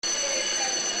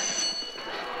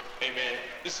Hey man,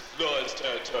 this is Lord's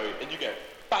territory, and you got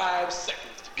 5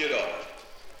 seconds to get off.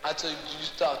 I tell you, you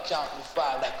start counting to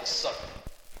 5 like a sucker.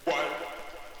 1,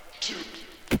 2,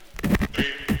 3,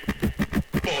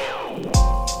 4.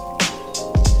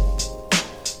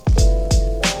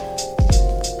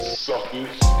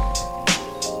 Suckers.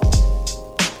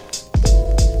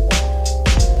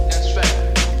 That's right.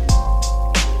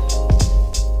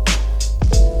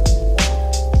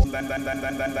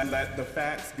 Let the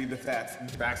facts be the facts.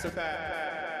 Facts are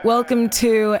facts. Welcome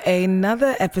to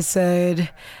another episode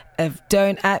of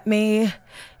Don't At Me,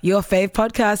 your fave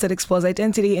podcast that explores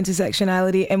identity,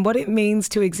 intersectionality, and what it means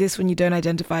to exist when you don't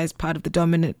identify as part of the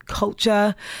dominant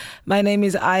culture. My name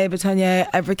is Aya Batanya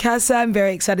Abrikasa. I'm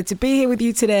very excited to be here with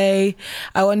you today.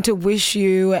 I want to wish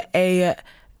you a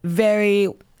very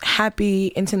happy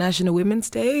International Women's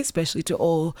Day, especially to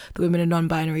all the women and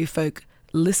non-binary folk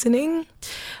listening.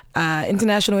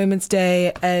 International Women's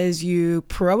Day, as you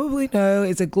probably know,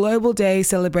 is a global day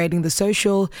celebrating the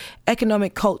social,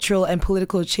 economic, cultural, and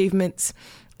political achievements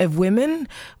of women,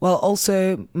 while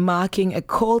also marking a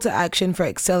call to action for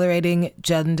accelerating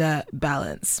gender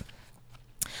balance.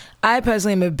 I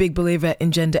personally am a big believer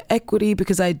in gender equity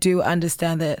because I do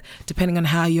understand that depending on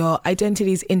how your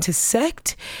identities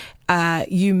intersect,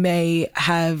 you may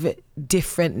have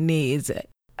different needs.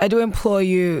 I do implore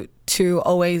you to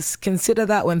always consider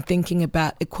that when thinking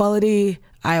about equality.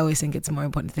 I always think it's more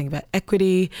important to think about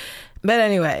equity. But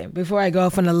anyway, before I go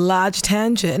off on a large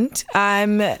tangent,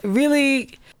 I'm really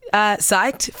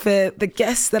psyched for the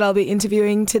guests that I'll be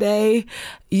interviewing today.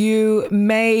 You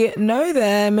may know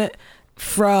them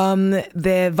from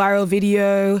their viral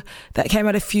video that came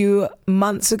out a few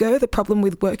months ago, The Problem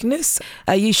with Wokeness.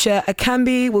 Ayesha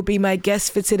Akambi will be my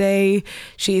guest for today.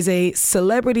 She is a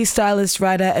celebrity stylist,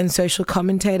 writer, and social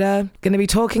commentator. Going to be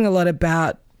talking a lot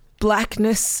about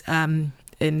blackness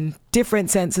in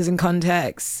different senses and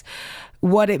contexts,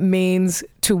 what it means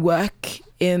to work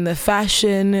in the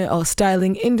fashion or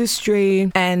styling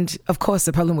industry, and of course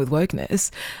the problem with wokeness.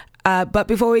 But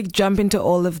before we jump into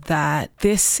all of that,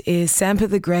 this is Sampa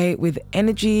the Great with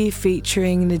Energy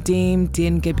featuring Nadeem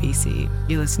Din Gabisi.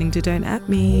 You're listening to Don't At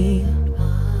Me.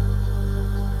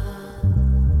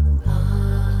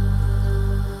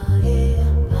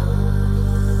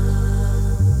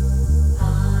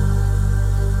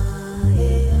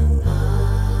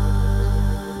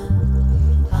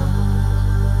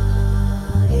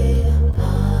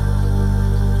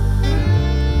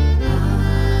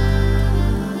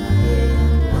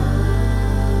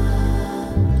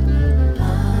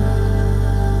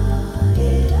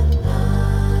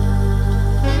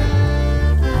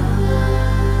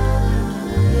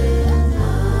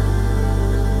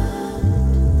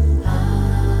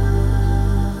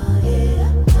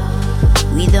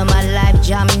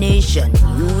 Nation.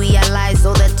 You realize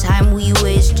all the time we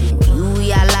wasting. You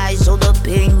realize all the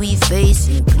pain we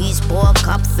facing. Please pour a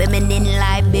cup feminine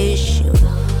libation.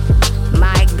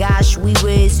 My gosh, we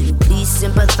raising. Please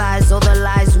sympathize all the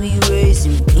lies we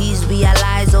raising. Please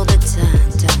realize all the time.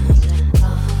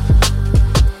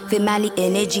 Family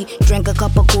energy, drank a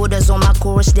couple quarters on my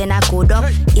chorus, then I code up.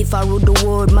 If I rule the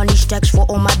world, money stacks for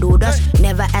all my daughters.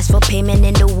 Never asked for payment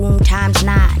in the womb times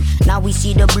 9. Now we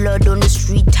see the blood on the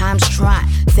street times try.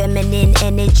 Feminine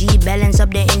energy, balance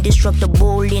up the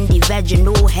indestructible in the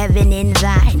vaginal. Heaven in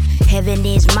thine, heaven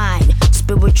is mine.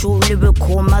 Spiritual,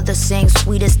 lyrical, mother sang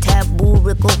sweetest taboo,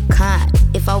 rickle kind.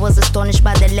 If I was astonished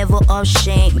by the level of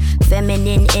shame,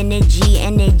 feminine energy,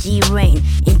 energy reign.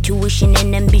 Intuition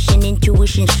and ambition,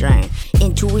 intuition shine.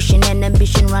 Intuition and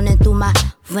ambition running through my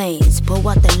veins. Pour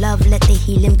out the love, let the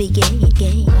healing begin.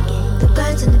 The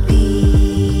birds and the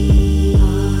bees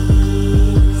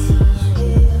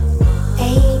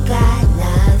ain't got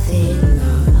nothing.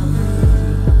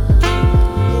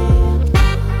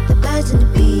 The birds and the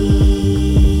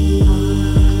bees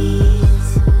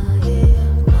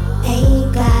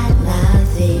ain't got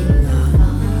nothing.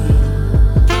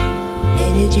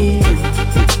 Energy.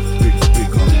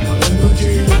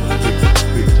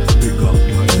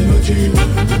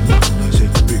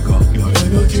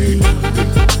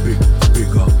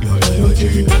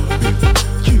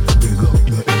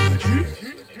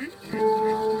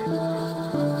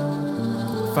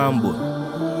 Fanboy,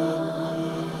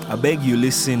 I beg you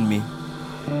listen me.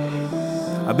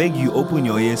 I beg you open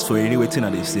your ears for any waiting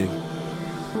at they say.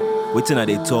 Waiting at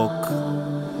they talk.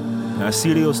 Now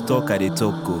serious talk at they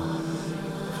talk go.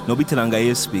 No be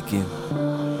Telangaye speaking.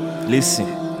 Listen.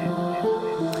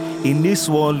 In this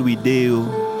world we deal.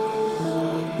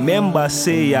 Members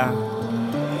say ya.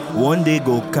 One day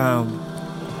go come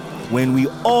when we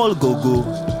all go.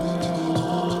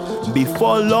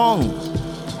 Before long,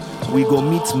 we go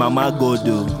meet Mama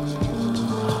Godo.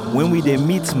 When we dey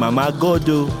meet Mama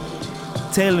Godo,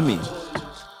 tell me,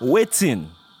 waiting,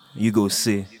 you go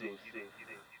say.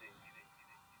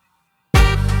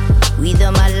 We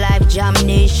the my life jam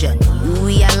nation. You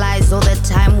realize all the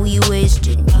time we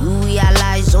wasting. You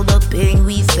realize all the pain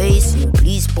we facing.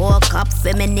 Please pour a cup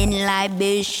feminine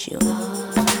libation.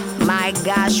 My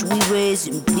gosh, we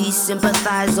raising. Please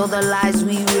sympathize all the lies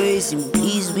we raising.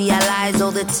 Please realize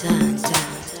all the time.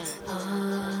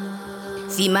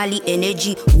 Female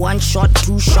energy, 1 shot,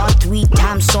 2 shot, 3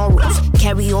 times sorrows.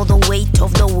 Carry all the weight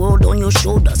of the world on your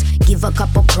shoulders. Give a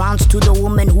couple crowns to the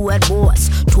woman who had bore us.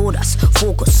 Told us,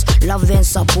 focus, love and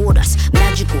support us.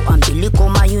 Magical, umbilical,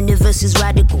 my universe is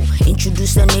radical.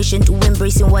 Introduce the nation to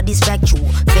embracing what is factual.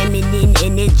 Feminine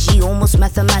energy, almost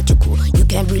mathematical. You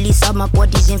can't really sum up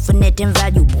what is infinite and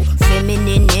valuable.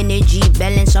 Feminine energy,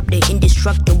 balance up the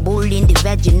indestructible in the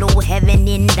vaginal heaven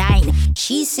in thine.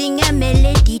 She sing a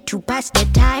melody to pass the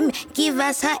time. Give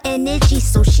us her energy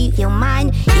so she heal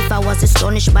mine. If I was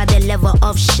astonished by the level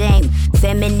of shame,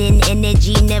 feminine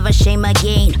energy never shame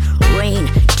again. Rain,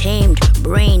 tamed,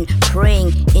 brain,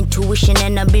 praying, intuition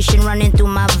and ambition running through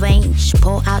my veins.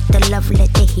 Pour out the love,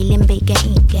 let the healing begin.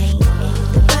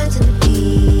 The birds and the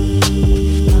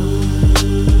bees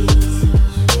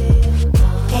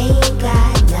ain't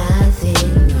got nothing.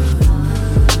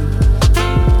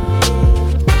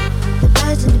 The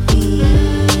birds and the bees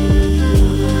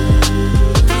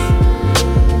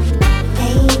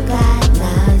ain't got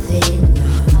nothing.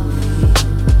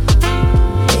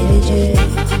 Energy.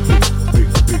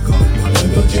 Pick up your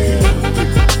energy.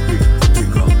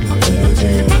 Pick up your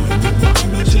energy.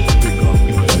 Pick up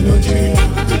your energy.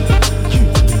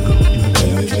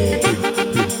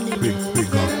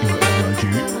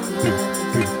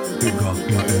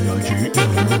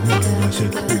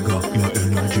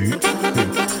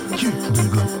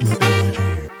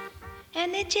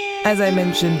 As I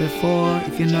mentioned before,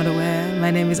 if you're not aware,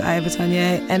 my name is Aya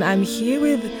Batanye, and I'm here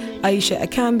with Aisha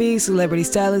Akambi, celebrity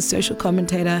stylist, social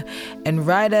commentator, and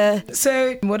writer.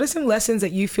 So, what are some lessons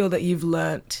that you feel that you've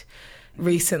learnt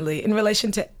recently in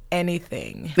relation to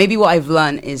anything? Maybe what I've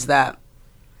learned is that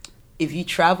if you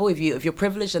travel, if you're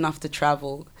privileged enough to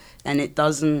travel, and it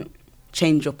doesn't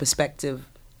change your perspective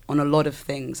on a lot of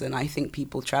things, and I think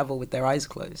people travel with their eyes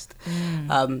closed.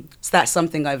 So that's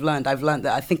something I've learned. I've learned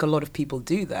that I think a lot of people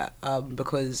do that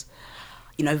because,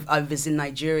 you know, I was in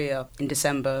Nigeria in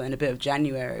December and a bit of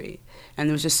January, and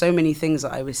there was just so many things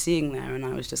that I was seeing there, and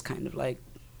I was just kind of like,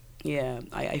 yeah,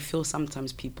 I feel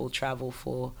sometimes people travel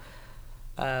for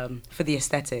the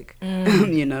aesthetic,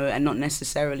 you know, and not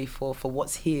necessarily for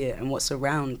what's here and what's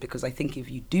around, because I think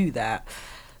if you do that,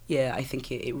 yeah, I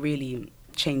think it really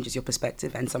changes your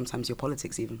perspective and sometimes your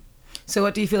politics even. So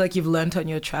what do you feel like you've learnt on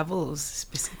your travels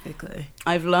specifically?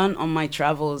 I've learned on my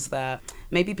travels that,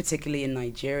 maybe particularly in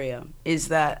Nigeria, is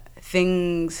that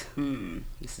things...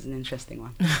 this is an interesting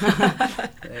one.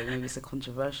 Maybe it's a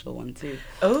controversial one too.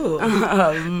 Oh.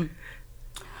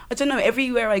 I don't know,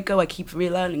 everywhere I go I keep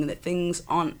relearning that things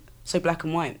aren't so black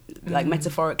and white, like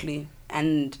metaphorically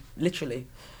and literally.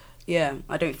 Yeah,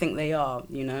 I don't think they are,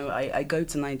 you know. I go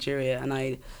to Nigeria and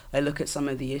I look at some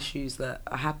of the issues that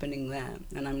are happening there,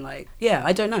 and I'm like, yeah,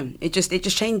 I don't know. It just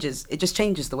changes. It just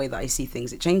changes the way that I see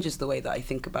things. It changes the way that I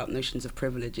think about notions of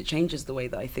privilege. It changes the way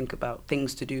that I think about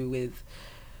things to do with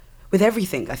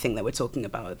everything, I think, that we're talking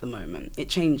about at the moment. It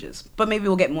changes. But maybe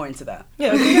we'll get more into that.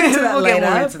 Yeah, we'll get into that We'll later. get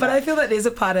more into But that. I feel that is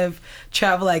a part of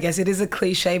travel, I guess. It is a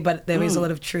cliche, but there is a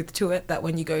lot of truth to it, that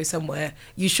when you go somewhere,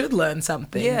 you should learn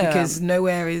something. Yeah. Because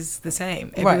nowhere is the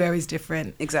same. Everywhere is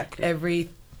different. Exactly. Every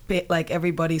bit, like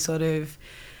everybody sort of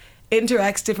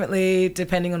interacts differently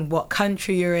depending on what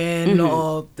country you're in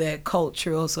or their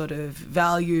cultural sort of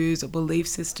values or belief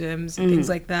systems and things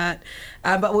like that.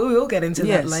 But we will get into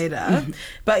that later.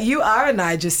 But you are a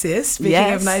Niger sis.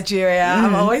 Speaking of Nigeria,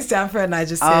 I'm always down for a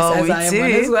Niger sis, as me I am too.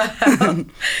 one as well.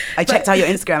 I checked out your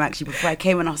Instagram actually before I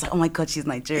came, and I was like, oh my God, she's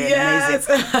Nigerian. Yes.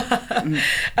 Amazing.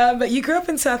 But you grew up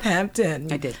in Southampton.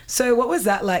 I did. So what was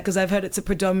that like? Because I've heard it's a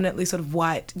predominantly sort of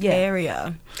white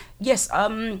area. Yes.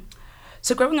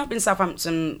 So growing up in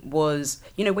Southampton was,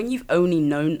 you know, when you've only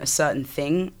known a certain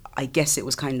thing, I guess it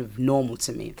was kind of normal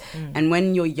to me. And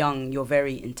when you're young, you're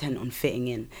very intent on fitting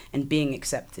in and being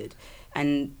accepted.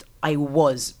 And I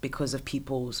was because of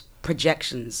people's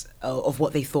projections of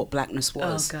what they thought blackness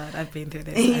was. Oh God, I've been through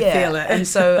this. Yeah. I feel it. And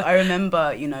so I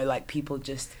remember, you know, like people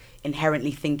just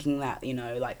inherently thinking that, you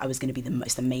know, like I was going to be the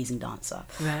most amazing dancer.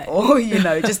 Right. Or, you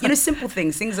know, just, you know, simple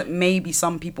things that maybe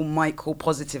some people might call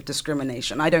positive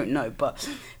discrimination. I don't know. But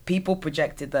people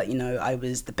projected that, you know, I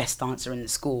was the best dancer in the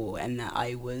school and that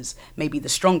I was maybe the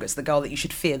strongest, the girl that you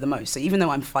should fear the most. So even though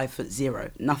I'm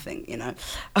 5'0", nothing, you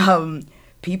know,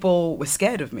 people were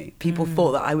scared of me. People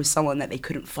thought that I was someone that they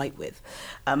couldn't fight with.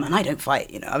 And I don't fight,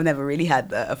 you know, I've never really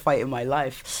had a fight in my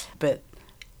life. But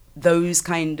those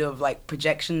kind of like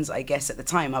projections, I guess at the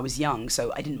time I was young,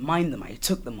 so I didn't mind them. I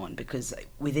took them on because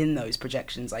within those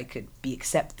projections I could be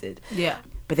accepted. Yeah.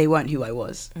 But they weren't who I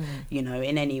was, you know,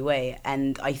 in any way.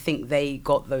 And I think they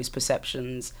got those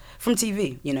perceptions from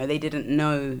TV. You know, they didn't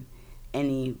know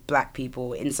any black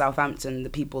people in Southampton. The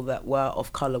people that were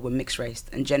of colour were mixed race,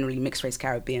 and generally mixed race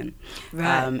Caribbean.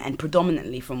 Right. And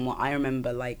predominantly, from what I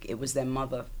remember, like it was their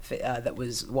mother that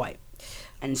was white.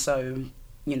 And so,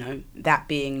 you know, that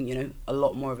being, you know, a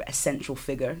lot more of a central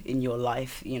figure in your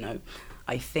life, you know,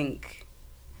 I think,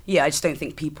 yeah, I just don't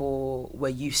think people were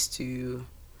used to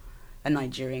a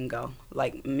Nigerian girl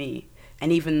like me.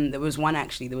 And even there was one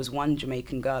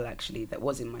Jamaican girl actually that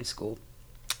was in my school,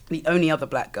 the only other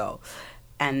black girl.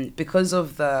 And because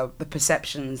of the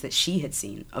perceptions that she had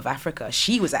seen of Africa,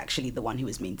 she was actually the one who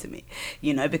was mean to me,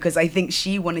 you know, because I think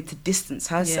she wanted to distance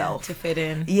herself. Yeah, to fit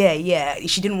in. Yeah.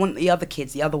 She didn't want the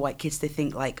other white kids to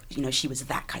think like, you know, she was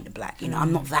that kind of black. You know,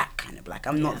 I'm not that kind of black.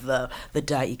 I'm not the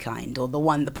dirty kind or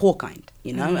the poor kind,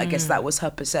 you know. I guess that was her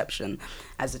perception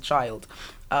as a child.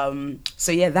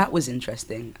 So yeah, that was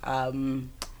interesting.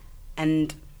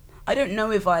 And I don't know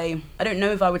if I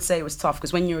would say it was tough,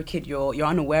 because when you're a kid, you're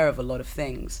unaware of a lot of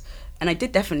things. And I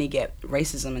did definitely get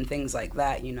racism and things like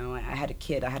that, you know. I had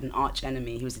an arch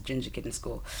enemy. He was a ginger kid in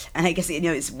school. And I guess, you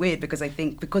know, it's weird because I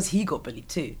think because he got bullied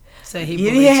too. So he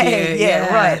bullied you.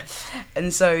 Yeah, right.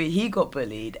 And so he got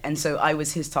bullied, and so I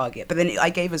was his target. But then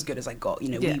I gave as good as I got, you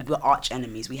know. We were arch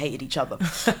enemies. We hated each other.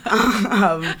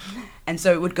 And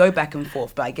so it would go back and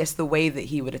forth. But I guess the way that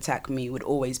he would attack me would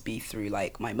always be through,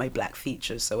 like, my black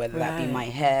features. So whether that be my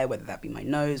hair, whether that be my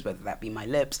nose, whether that be my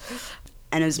lips.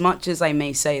 And as much as I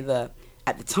may say that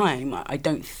at the time, I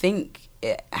don't think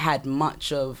it had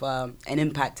much of an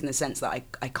impact in the sense that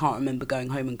I can't remember going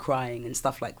home and crying and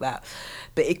stuff like that.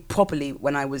 But it probably,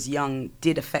 when I was young,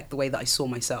 did affect the way that I saw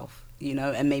myself, you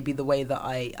know, and maybe the way that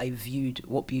I viewed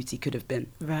what beauty could have been.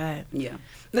 Right. Yeah.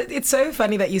 It's so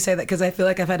funny that you say that, because I feel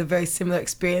like I've had a very similar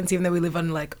experience, even though we live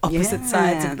on like opposite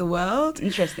sides of the world.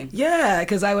 Interesting. Yeah,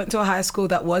 because I went to a high school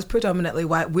that was predominantly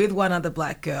white with one other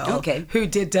black girl who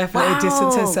did definitely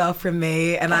distance herself from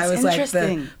me. And I was like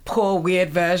the poor weird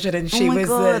version, and she was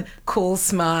the cool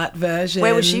smart version.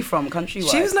 Where was she from?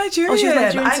 Country-wise? She was Nigerian. Oh, she was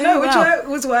Nigerian too? I know, which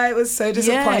was why it was so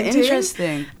disappointing. Yeah,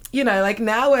 interesting. You know, like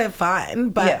now we're fine,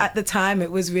 but at the time it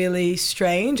was really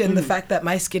strange. And the fact that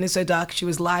my skin is so dark, she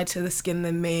was lighter the skin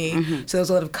than me. So there was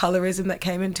a lot of colorism that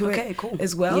came into it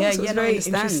as well. So it was a very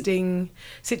interesting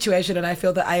situation. And I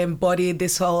feel that I embodied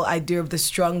this whole idea of the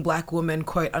strong black woman,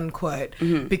 quote unquote,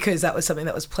 because that was something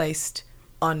that was placed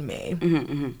on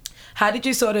me. How did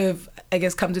you sort of, I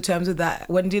guess, come to terms with that?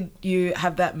 When did you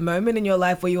have that moment in your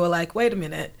life where you were like, wait a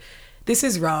minute, this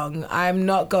is wrong. I'm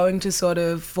not going to sort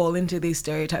of fall into these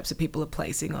stereotypes that people are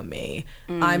placing on me.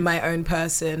 I'm my own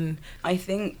person. I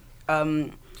think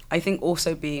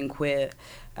also being queer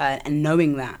and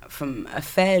knowing that from a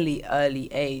fairly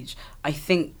early age, I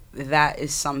think that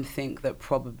is something that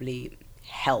probably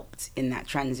helped in that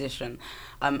transition.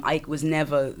 I was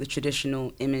never the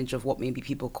traditional image of what maybe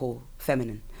people call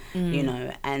feminine, you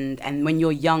know, and when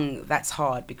you're young, that's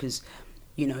hard because,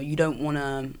 you know,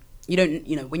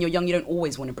 when you're young, you don't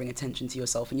always want to bring attention to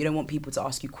yourself, and you don't want people to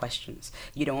ask you questions.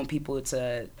 You don't want people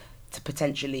to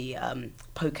potentially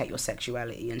poke at your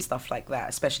sexuality and stuff like that,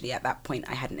 especially at that point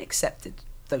I hadn't accepted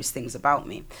those things about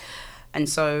me. And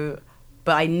so,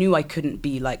 but I knew I couldn't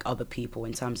be like other people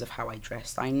in terms of how I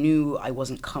dressed. I knew I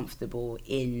wasn't comfortable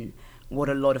in what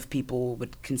a lot of people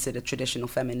would consider traditional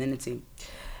femininity.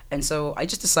 And so I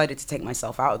just decided to take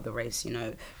myself out of the race, you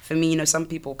know. For me, you know, some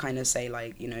people kind of say,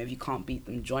 like, you know, if you can't beat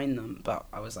them, join them. But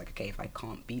I was like, okay, if I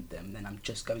can't beat them, then I'm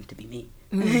just going to be me.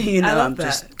 You know, I'm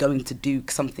just going to do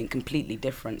something completely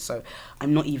different. So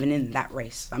I'm not even in that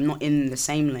race. I'm not in the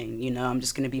same lane, you know. I'm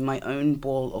just going to be my own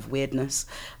ball of weirdness.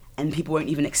 And people won't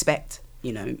even expect,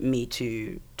 you know, me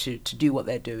to do what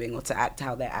they're doing or to act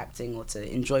how they're acting or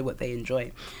to enjoy what they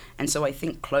enjoy. And so I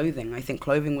think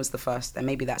clothing was the first, and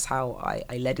maybe that's how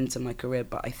I led into my career,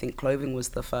 but I think clothing was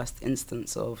the first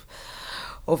instance of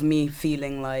me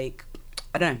feeling like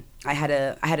I don't know. I had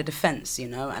a defense, you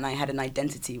know, and I had an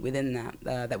identity within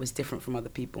that that was different from other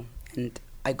people, and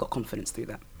I got confidence through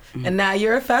that. And now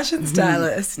you're a fashion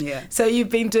stylist. Yeah. So you've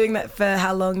been doing that for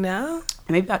how long now?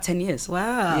 Maybe about 10 years.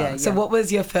 Wow. Yeah, So yeah. what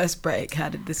was your first break? How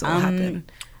did this all happen?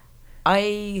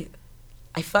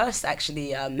 I first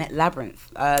actually met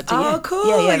Labyrinth. Cool.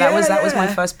 Yeah, that Yeah, was my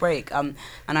yeah. first break. And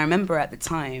I remember at the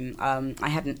time, I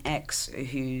had an ex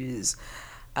whose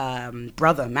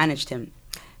brother managed him.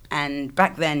 And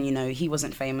back then, you know, he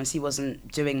wasn't famous. He wasn't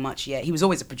doing much yet. He was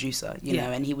always a producer, you know,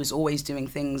 and he was always doing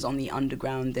things on the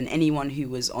underground. And anyone who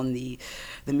was on the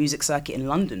music circuit in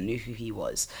London knew who he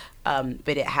was.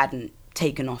 But it hadn't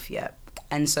taken off yet.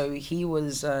 And so he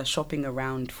was shopping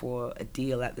around for a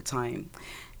deal at the time.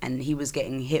 And he was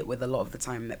getting hit with a lot of the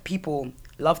time that people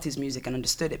loved his music and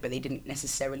understood it, but they didn't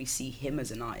necessarily see him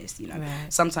as an artist, you know.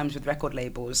 Right. Sometimes with record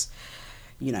labels,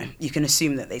 you know, you can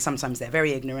assume that they're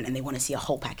very ignorant and they want to see a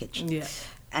whole package. Yeah.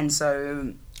 And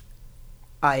so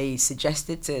I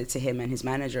suggested to him and his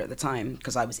manager at the time,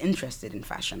 because I was interested in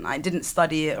fashion. I didn't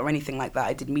study it or anything like that.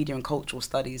 I did media and cultural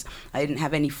studies. I didn't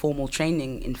have any formal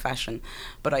training in fashion.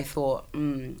 But I thought,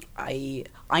 I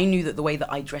knew that the way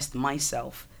that I dressed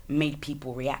myself made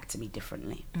people react to me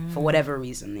differently for whatever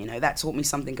reason. You know, that taught me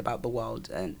something about the world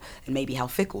and maybe how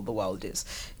fickle the world is.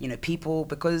 You know, people,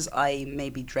 because I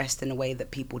maybe dressed in a way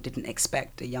that people didn't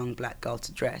expect a young black girl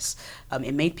to dress,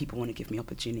 it made people want to give me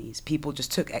opportunities. People just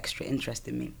took extra interest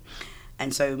in me.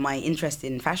 And so my interest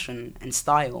in fashion and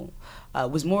style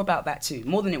was more about that too.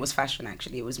 More than it was fashion,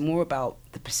 actually. It was more about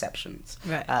the perceptions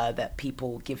that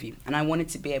people give you. And I wanted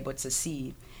to be able to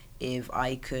see if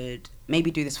I could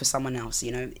maybe do this for someone else,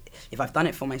 you know. If I've done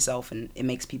it for myself and it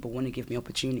makes people want to give me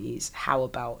opportunities, how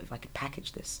about if I could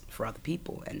package this for other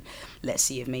people? And let's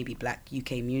see if maybe black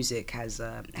UK music has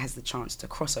the chance to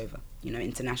cross over, you know,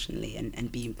 internationally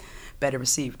and be better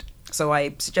received. So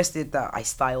I suggested that I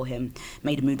style him,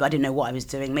 made a mood board. I didn't know what I was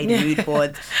doing, made a mood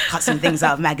board, cut some things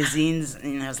out of magazines,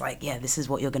 and I was like, yeah, this is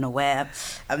what you're going to wear.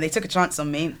 They took a chance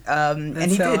on me, and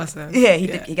he so did. awesome. Yeah, he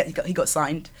did. He got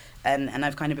signed, and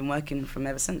I've kind of been working from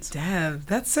ever since. Damn,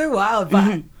 that's so wild,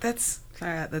 but that's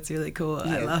really cool.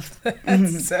 I Yeah. love that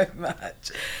so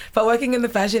much. But working in the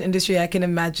fashion industry, I can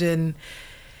imagine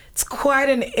it's quite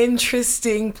an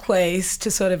interesting place to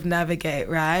sort of navigate,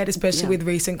 right? Especially with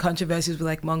recent controversies with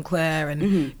like Moncler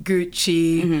and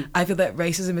Gucci. I feel that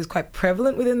racism is quite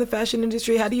prevalent within the fashion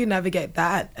industry. How do you navigate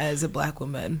that as a black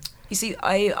woman? You see,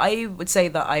 I would say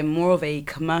that I'm more of a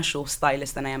commercial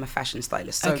stylist than I am a fashion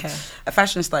stylist. So Okay. a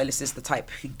fashion stylist is the type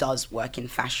who does work in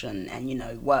fashion and, you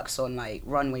know, works on like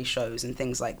runway shows and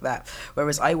things like that.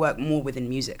 Whereas I work more within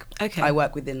music. Okay. I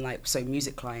work within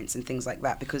music clients and things like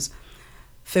that, because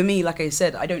for me, like I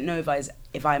said, I don't know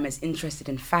if I'm as interested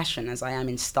in fashion as I am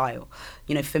in style.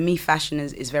 You know, for me, fashion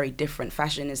is very different.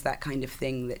 Fashion is that kind of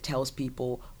thing that tells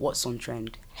people what's on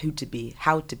trend, who to be,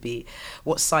 how to be,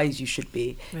 what size you should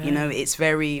be. Right. You know, it's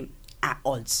very at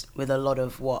odds with a lot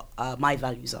of what my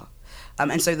values are.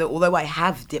 And so although I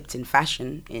have dipped in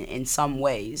fashion in some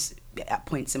ways at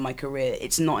points in my career,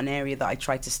 it's not an area that I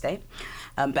try to stay.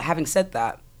 But having said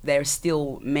that, there are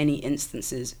still many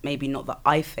instances, maybe not that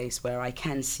I face, where I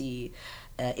can see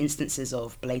instances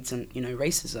of blatant, you know,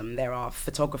 racism. There are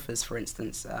photographers, for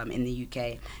instance, in the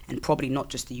UK, and probably not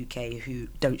just the UK, who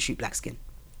don't shoot black skin.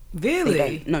 Really?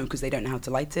 They don't. No, because they don't know how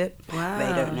to light it. Wow.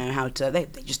 They don't know how to. They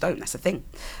just don't. That's the thing.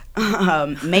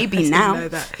 Maybe didn't now. know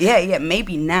that. Yeah.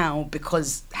 Maybe now,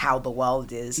 because how the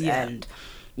world is, Yeah. and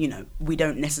you know,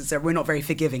 we're not very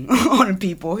forgiving on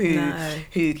people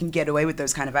who can get away with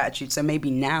those kind of attitudes. So maybe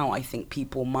now I think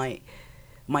people might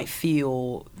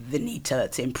feel the need to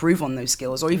improve on those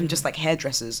skills, or even just like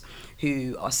hairdressers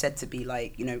who are said to be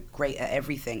like, you know, great at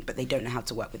everything, but they don't know how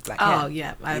to work with black hair. Oh,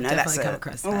 yeah. I've You know, definitely come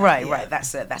across that. Right, yeah. right.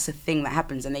 That's a thing that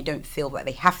happens, and they don't feel that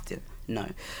they have to know,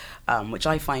 which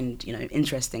I find, you know,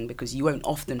 interesting, because you won't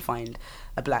often find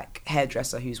a black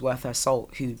hairdresser who's worth her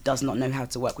salt who does not know how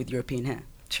to work with European hair.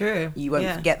 True. You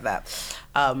won't get that.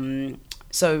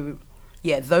 So,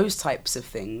 yeah, those types of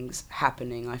things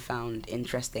happening I found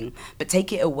interesting. But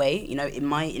take it away, you know, in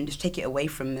my industry, take it away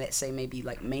from, let's say, maybe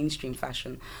like mainstream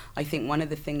fashion. I think one of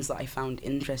the things that I found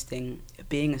interesting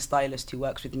being a stylist who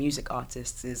works with music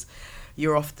artists is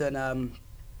you're often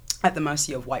at the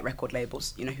mercy of white record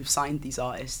labels, you know, who've signed these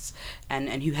artists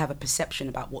and who have a perception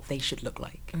about what they should look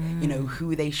like, you know,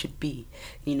 who they should be,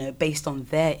 you know, based on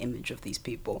their image of these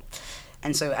people.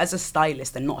 And so as a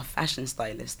stylist and not a fashion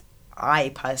stylist, I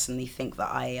personally think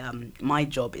that my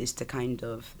job is to kind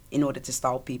of, in order to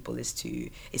style people, is to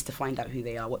find out who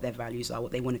they are, what their values are,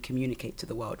 what they want to communicate to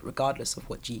the world, regardless of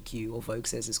what GQ or Vogue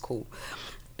says is cool.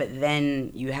 But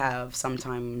then you have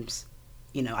sometimes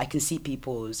you know, I can see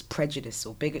people's prejudice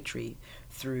or bigotry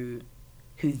through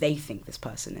who they think this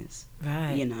person is.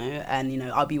 Right. You know, and, you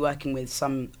know, I'll be working with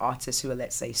some artists who are,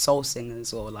 let's say, soul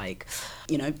singers or, like,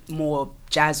 you know, more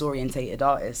jazz-orientated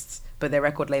artists, but their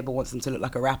record label wants them to look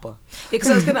like a rapper.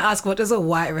 Because I was going to ask, what does a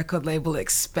white record label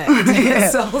expect a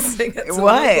soul singer to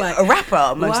Why? look like? A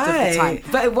rapper most of Why? the time.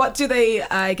 But what do they,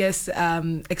 I guess,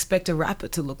 expect a rapper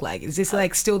to look like? Is this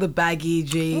like still the baggy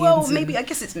jeans? Well, and- maybe, I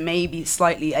guess it's maybe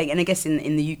slightly, and I guess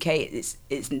in the UK, it's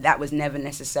that was never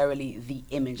necessarily the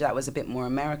image. That was a bit more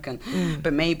American.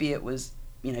 But maybe it was,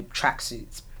 you know,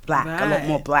 tracksuits, black, a lot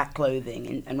more Right. black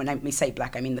clothing. And when I say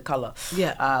black, I mean the colour.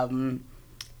 Yeah.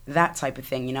 That type of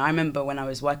thing. You know, I remember when I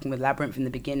was working with Labyrinth in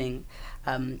the beginning,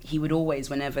 he would always,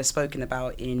 whenever spoken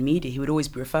about in media, he would always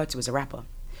be referred to as a rapper.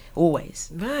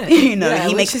 Always. Right. You know, Yeah, he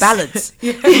which makes is- ballads.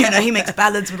 Yeah. You know, he makes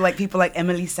ballads with like people like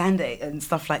Emily Sandé and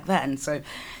stuff like that. And so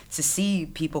to see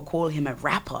people call him a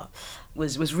rapper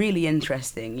was really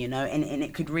interesting, you know, and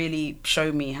it could really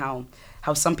show me how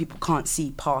some people can't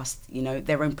see past, you know,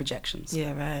 their own projections.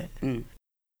 Yeah, right. Mm.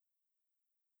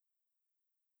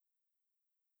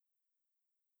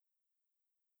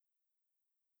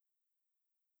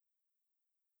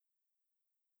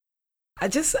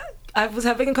 I was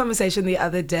having a conversation the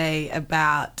other day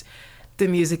about the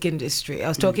music industry. I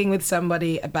was talking with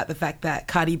somebody about the fact that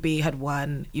Cardi B had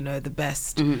won, you know, the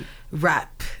best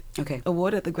rap Okay.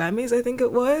 award at the Grammys, I think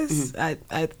it was,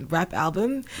 rap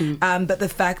album. But the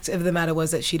fact of the matter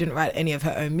was that she didn't write any of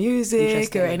her own music or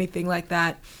Interesting. anything like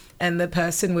that. And the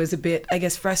person was a bit, I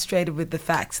guess, frustrated with the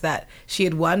fact that she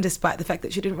had won despite the fact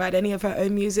that she didn't write any of her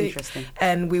own music. Interesting.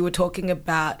 And we were talking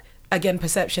about, again,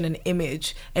 perception and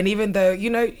image. And even though, you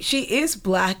know, she is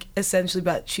black essentially,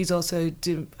 but she's also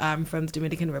from the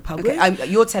Dominican Republic. Okay,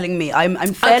 you're telling me I'm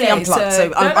fairly Okay, unplugged,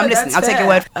 so I'm listening. that's I'll take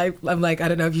your fair. word. I'm like, I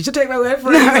don't know if you should take my word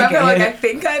for it. 'Cause I feel like I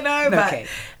think I know, but Okay.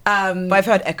 But I've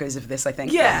heard echoes of this, I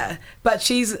think. yeah, but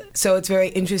so it's very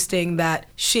interesting that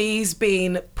she's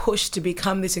been pushed to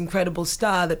become this incredible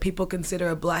star that people consider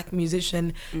a black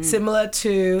musician, similar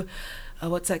to,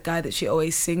 what's that guy that she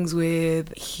always sings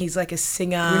with? He's like a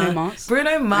singer. Bruno Mars?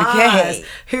 Bruno Mars, Okay.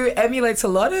 who emulates a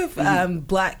lot of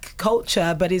black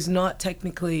culture, but is not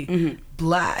technically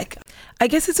black. I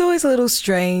guess it's always a little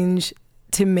strange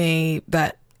to me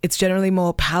that it's generally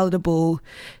more palatable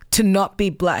to not be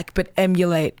black but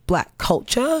emulate black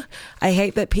culture. I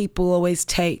hate that people always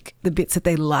take the bits that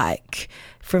they like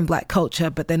from black culture,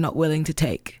 but they're not willing to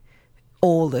take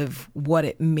all of what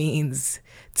it means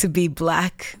to be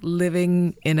black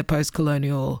living in a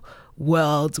post-colonial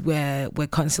world where we're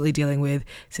constantly dealing with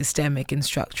systemic and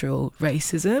structural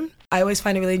racism. I always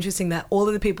find it really interesting that all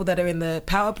of the people that are in the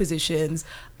power positions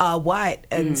are white.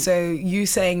 And so you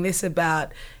saying this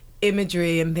about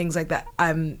imagery and things like that,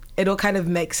 it all kind of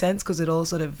makes sense because it all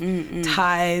sort of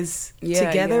ties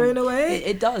together in a way.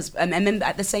 It does. And then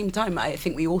at the same time, I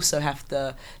think we also have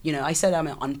to, you know, I said I'm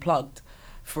unplugged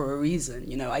for a reason.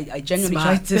 You know, I genuinely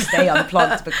try Smart. to stay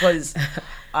unplugged because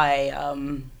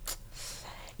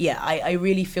I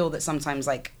really feel that sometimes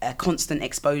like a constant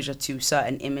exposure to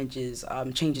certain images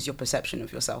changes your perception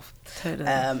of yourself. Totally.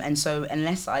 And so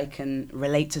unless I can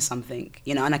relate to something,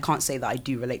 you know, and I can't say that I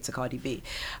do relate to Cardi B,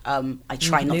 I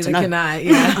try not to Neither know. can I,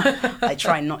 yeah. I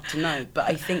try not to know. But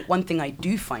I think one thing I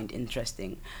do find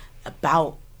interesting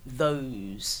about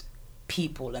those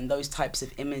people and those types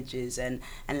of images and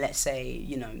let's say,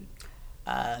 you know,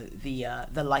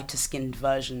 the lighter skinned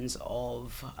versions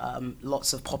of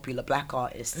lots of popular black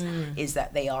artists is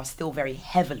that they are still very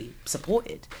heavily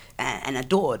supported and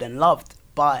adored and loved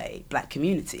by black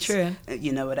communities. True.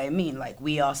 You know what I mean? Like,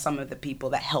 we are some of the people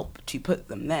that help to put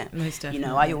them there. Most You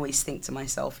know, I definitely. always think to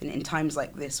myself, in times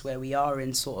like this where we are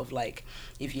in sort of like,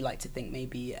 if you like to think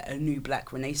maybe a new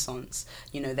black renaissance,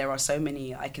 you know, there are so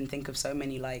many, I can think of so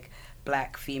many like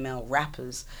black female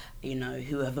rappers, you know,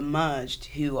 who have emerged,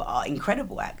 who are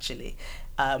incredible actually,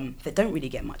 that don't really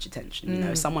get much attention. You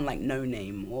know, someone like No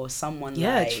Name or someone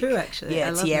like... True, actually. I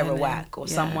love Tierra No Name. Whack or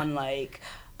Yeah. someone like...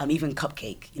 even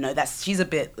Cupcake, you know, she's a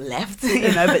bit left,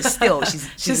 you know, but still, she's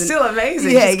still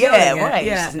amazing. Yeah, She's killing it. right.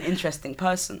 Yeah. She's an interesting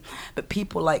person, but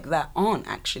people like that aren't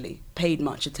actually paid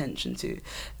much attention to,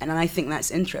 and I think that's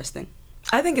interesting.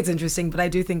 I think it's interesting, but I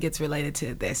do think it's related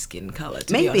to their skin color. To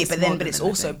be Maybe, honest, but more then, but than it's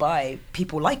also anything. by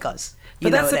people like us. You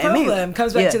But know that's the what I mean? problem.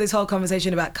 Comes back Yeah. to this whole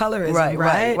conversation about colorism, Right,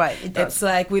 right? right. It does. It's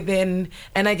like within,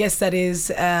 and I guess that is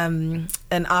an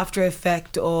after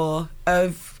effect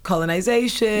of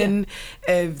colonization,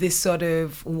 of this sort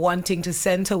of wanting to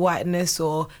center whiteness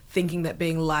or thinking that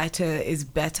being lighter is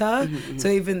better. So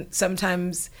even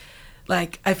sometimes,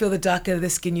 like, I feel the darker the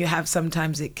skin you have,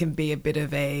 sometimes it can be a bit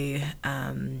of a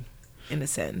in a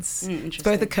sense. It's Interesting.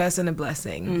 both a curse and a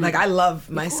blessing. Like, I love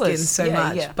my skin so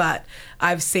much, but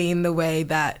I've seen the way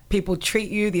that people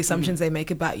treat you, the assumptions they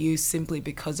make about you simply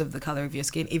because of the color of your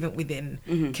skin, even within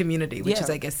community, which is,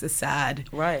 I guess, the sad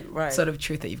sort of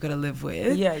truth that you've got to live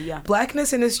with.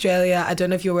 Blackness in Australia, I don't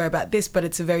know if you're aware about this, but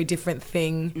it's a very different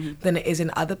thing than it is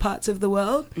in other parts of the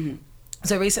world.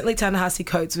 So recently Ta-Nehisi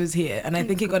Coates was here, and I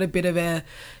think he got a bit of a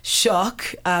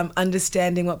shock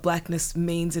understanding what blackness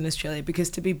means in Australia,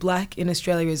 because to be black in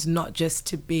Australia is not just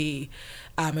to be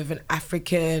of an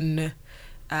African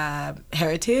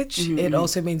heritage. It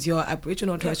also means you're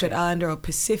Aboriginal, Torres Strait Islander, or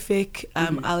Pacific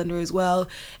Islander as well.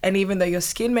 And even though your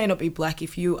skin may not be black,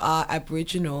 if you are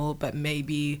Aboriginal but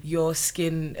maybe your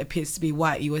skin appears to be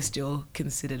white, you are still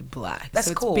considered black. That's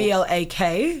so cool. It's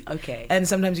BLAK. Okay. And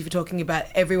sometimes if you're talking about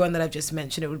everyone that I've just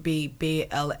mentioned, it would be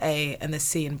BLA and the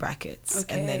C in brackets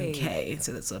and then K.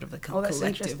 So that's sort of a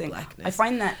collective blackness. I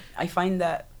find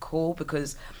that cool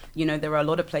because, you know, there are a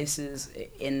lot of places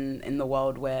in the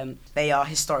world where they are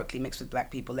historically mixed with black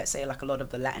people. Let's say like a lot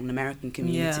of the Latin American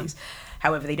communities.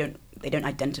 However, they don't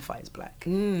identify as black.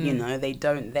 You know, they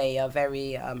don't. They are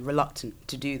very reluctant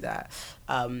to do that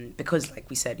because, like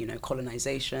we said, you know,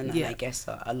 colonization. And I guess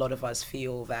a lot of us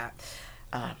feel that.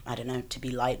 I don't know, to be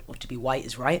light or to be white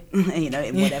is right, you know,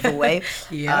 in whatever way.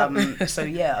 So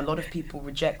a lot of people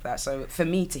reject that. So for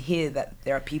me to hear that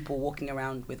there are people walking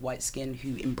around with white skin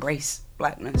who embrace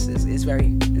blackness is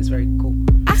very cool.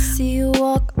 I see you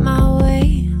walk my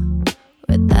way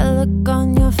with that look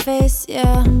on your face, You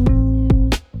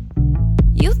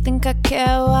think I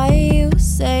care why you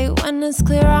say when it's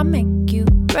clear I make you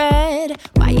red?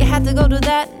 Why you have to go to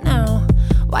that now?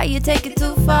 Why you take it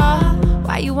too far?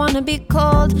 Why you wanna be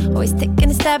cold? Always taking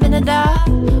a stab in the dark.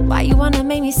 Why you wanna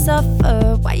make me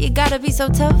suffer? Why you gotta be so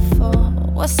tough for?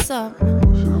 What's up?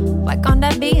 Why can't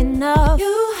that be enough?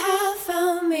 You have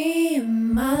found me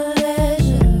in my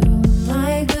leisure.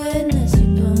 My goodness, you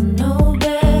don't know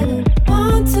better.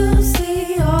 Want to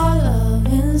see your love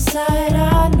inside.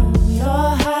 I know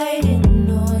you're hiding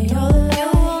all your life.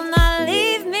 You will not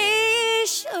leave me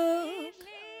shook.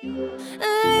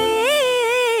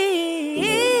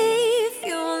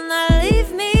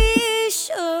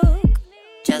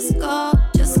 Just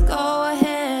go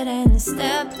ahead and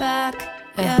step back,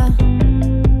 Well,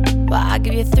 I'll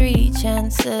give you 3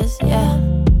 chances,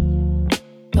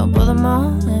 Don't pull them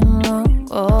all in one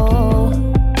go.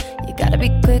 You gotta be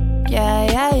quick,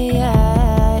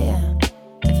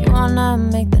 If you wanna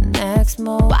make the next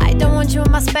move. I don't want you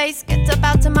in my space, get up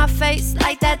out to my face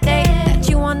like that day that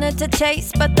you wanted to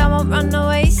chase, but I won't run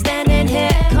away. Standing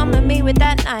here, come at me with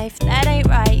that knife, that ain't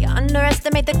right. You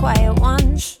underestimate the quiet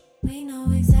ones. We know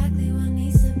exactly what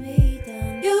needs to be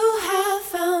done. You have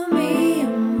found me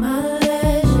in my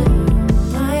leisure.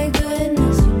 My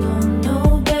goodness, you don't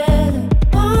know better.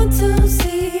 Want to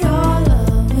see your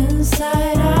love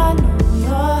inside. I know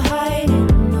you're hiding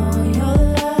all your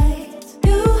light.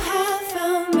 You have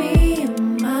found me in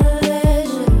my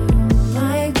leisure.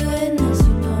 My goodness,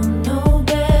 you don't know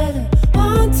better.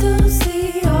 Want to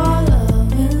see your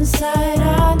love inside. I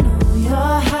know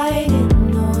you're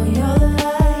hiding all your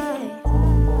light.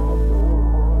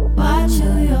 Watch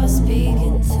who you're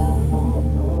speaking to.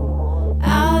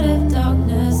 Out of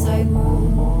darkness I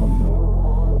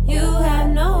move. You have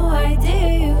no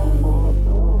idea you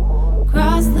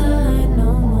crossed the line,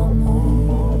 no more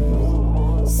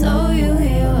moves. So you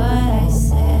hear what I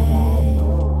say.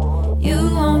 You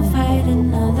won't fight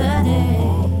another day.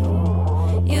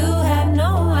 You have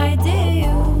no idea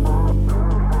you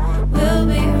will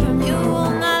be removed. You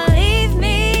will not leave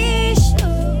me shook.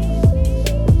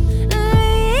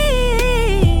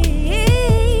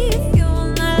 You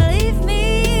will not leave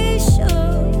me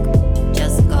shook.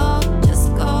 Just go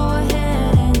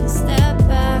ahead and step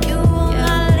back. You will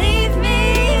not leave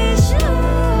me shook.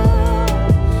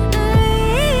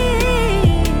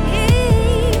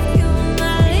 You will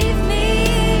not leave me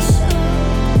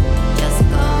shook. Just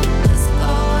go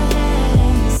ahead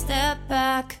and step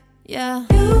back. You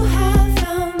have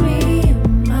found me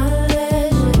in my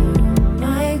leisure.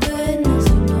 My goodness,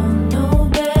 you don't know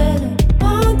better.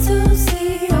 Want to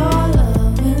see your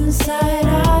love inside.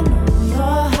 I know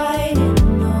you're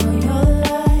hiding all your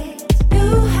light. You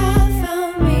have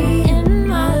found me in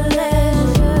my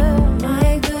leisure.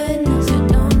 My goodness, you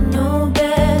don't know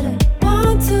better.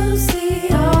 Want to see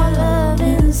your love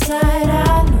inside.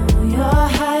 I know you're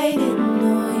hiding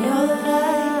all your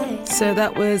light. So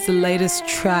that was the latest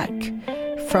track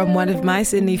from one of my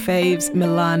Sydney faves,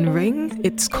 Milan Ring.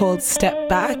 It's called Step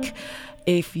Back.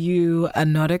 If you are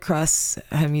not across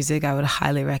her music, I would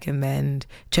highly recommend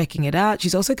checking it out.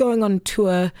 She's also going on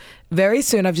tour very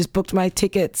soon. I've just booked my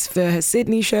tickets for her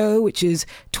Sydney show, which is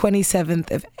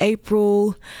 27th of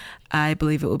April. I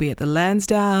believe it will be at the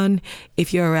Lansdowne.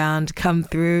 If you're around, come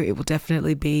through. It will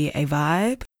definitely be a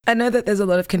vibe. I know that there's a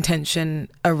lot of contention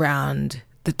around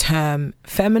the term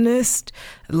feminist.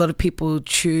 A lot of people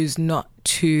choose not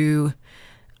to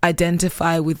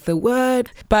identify with the word.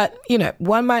 But, you know,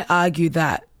 one might argue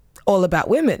that All About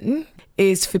Women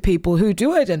is for people who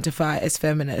do identify as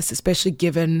feminists, especially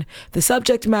given the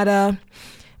subject matter.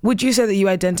 Would you say that you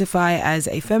identify as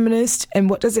a feminist? And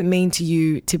what does it mean to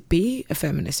you to be a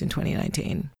feminist in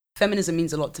 2019? Feminism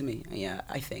means a lot to me, yeah,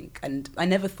 I think. And I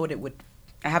never thought it would.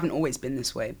 I haven't always been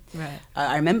this way. Right.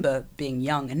 I remember being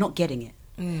young and not getting it.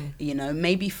 You know,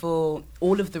 maybe for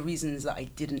all of the reasons that I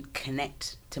didn't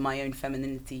connect to my own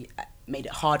femininity, made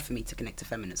it hard for me to connect to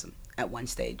feminism at one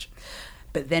stage.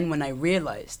 But then when I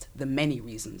realized the many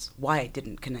reasons why I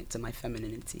didn't connect to my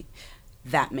femininity,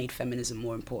 that made feminism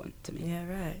more important to me. Yeah,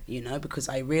 right. You know, because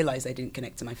I realized I didn't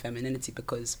connect to my femininity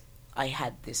because I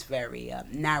had this very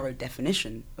narrow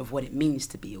definition of what it means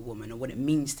to be a woman or what it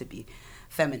means to be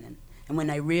feminine. And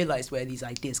when I realized where these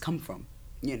ideas come from,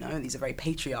 you know, these are very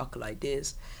patriarchal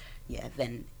ideas, yeah,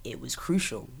 then it was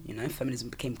crucial, you know, feminism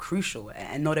became crucial.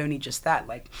 And not only just that,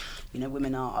 like, you know,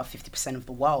 women are 50% of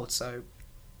the world, so,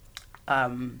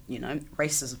 you know,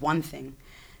 race is one thing,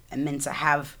 and then to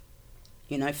have,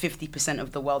 you know, 50%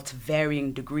 of the world to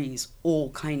varying degrees,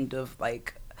 all kind of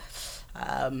like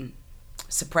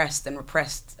suppressed and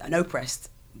repressed and oppressed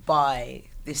by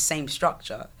this same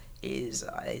structure is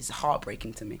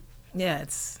heartbreaking to me. Yeah,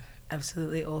 it's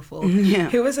absolutely awful. Yeah.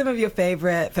 Who are some of your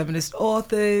favorite feminist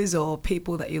authors or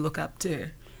people that you look up to?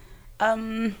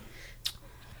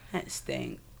 Let's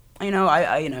think. You know,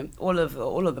 I you know, all of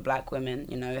the black women,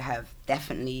 you know, have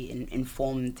definitely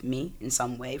informed me in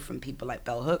some way, from people like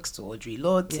Bell Hooks to Audre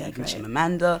Lorde to even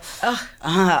Chimamanda.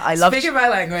 I love speaking my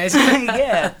language.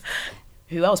 Yeah.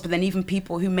 Who else? But then even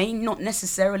people who may not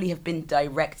necessarily have been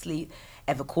directly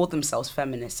ever called themselves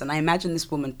feminists. And I imagine this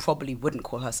woman probably wouldn't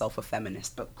call herself a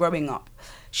feminist, but growing up,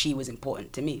 she was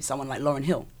important to me. Someone like Lauryn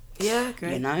Hill. Yeah,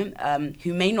 great. You know,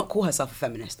 who may not call herself a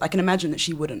feminist. I can imagine that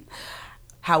she wouldn't.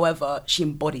 However, she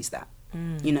embodies that.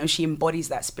 You know, she embodies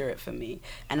that spirit for me.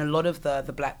 And a lot of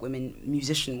the black women,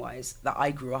 musician-wise, that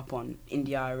I grew up on,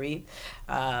 India.Arie,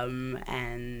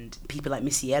 and people like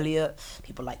Missy Elliott,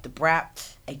 people like Da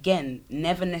Brat, again,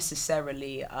 never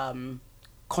necessarily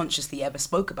consciously ever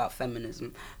spoke about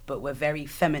feminism, but were very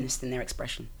feminist in their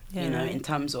expression, you know, in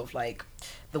terms of like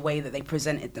the way that they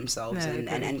presented themselves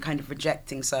and kind of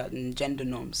rejecting certain gender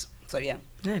norms. So, yeah.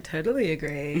 I totally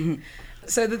agree.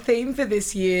 So the theme for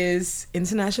this year's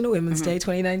International Women's Day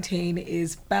 2019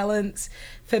 is Balance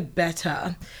for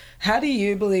Better. How do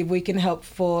you believe we can help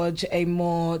forge a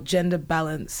more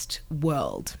gender-balanced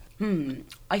world?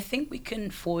 I think we can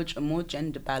forge a more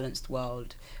gender-balanced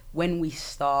world when we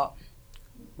start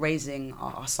raising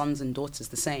our sons and daughters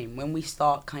the same, when we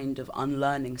start kind of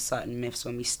unlearning certain myths,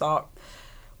 when we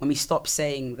stop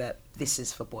saying that this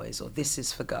is for boys or this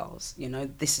is for girls, you know,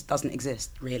 this doesn't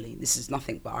exist really. This is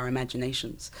nothing but our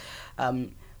imaginations.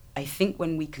 I think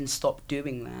when we can stop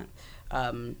doing that,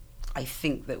 I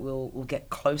think that we'll get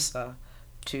closer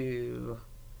to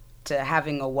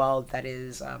having a world that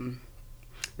is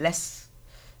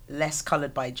less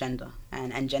coloured by gender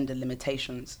and gender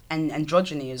limitations and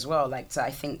androgyny as well. Like, so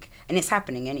I think, and it's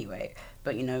happening anyway,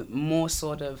 but, you know, more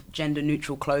sort of gender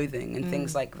neutral clothing and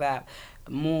things like that.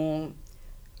 More,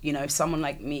 you know, someone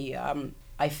like me,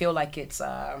 I feel like it's,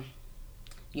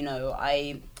 you know,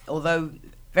 although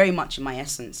very much in my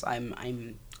essence,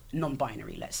 I'm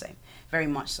non-binary, let's say. Very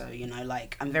much so, you know,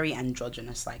 like, I'm very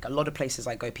androgynous. Like, a lot of places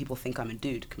I go, people think I'm a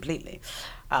dude completely.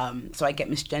 So I get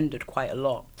misgendered quite a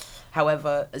lot.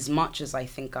 However, as much as I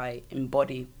think I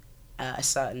embody a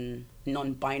certain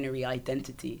non-binary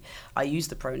identity, I use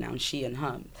the pronoun she and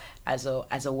her as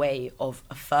a way of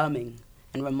affirming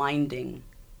and reminding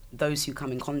those who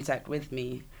come in contact with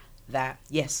me that,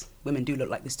 yes, women do look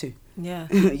like this too.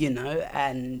 Yeah. You know,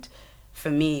 and for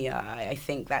me, I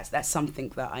think that's something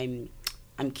that I'm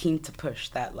keen to push,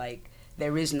 that, like,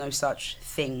 there is no such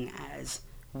thing as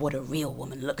what a real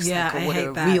woman looks like, or what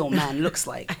a real man looks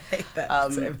like. I hate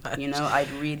that so much. You know,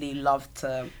 I'd really love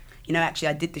to, you know, actually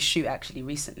I did the shoot actually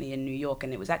recently in New York,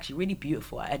 and it was actually really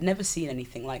beautiful. I had never seen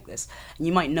anything like this. And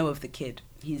you might know of the kid.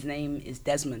 His name is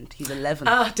Desmond. He's 11.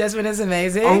 Oh, Desmond is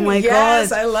amazing. Oh my God.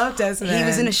 Yes, I love Desmond. He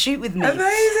was in a shoot with me.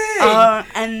 Amazing.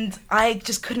 And I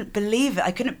just couldn't believe it.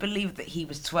 I couldn't believe that he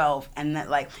was 12 and that,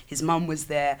 like, his mum was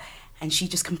there. and she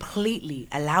just completely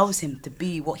allows him to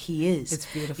be what he is. It's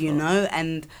beautiful. You know,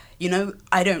 and, you know,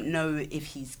 I don't know if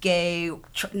he's gay.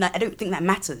 No, I don't think that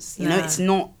matters. You know, it's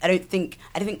not, I don't think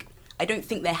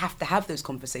they have to have those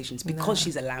conversations because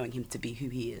she's allowing him to be who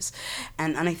he is.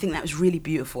 And I think that was really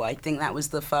beautiful. I think that was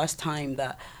the first time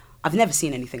that I've never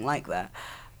seen anything like that.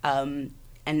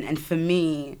 And for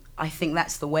me, I think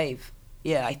that's the wave.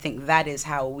 Yeah, I think that is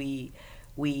how we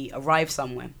arrive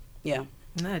somewhere. Yeah.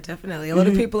 No, definitely. A lot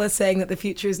of people are saying that the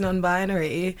future is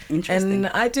non-binary. Interesting. And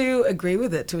I do agree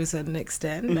with it to a certain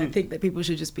extent. I think that people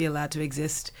should just be allowed to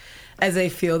exist as they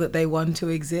feel that they want to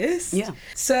exist. Yeah.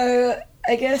 So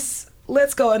I guess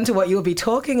let's go on to what you'll be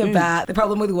talking about, the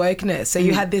problem with wokeness. So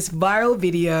you had this viral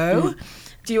video.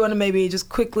 Do you want to maybe just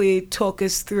quickly talk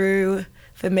us through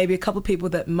for maybe a couple of people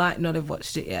that might not have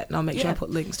watched it yet? And I'll make sure I put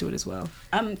links to it as well.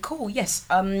 Cool, yes.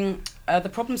 The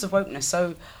problems of wokeness.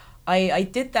 So I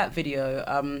did that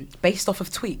video based off of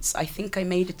tweets. I think I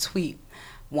made a tweet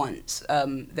once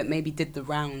that maybe did the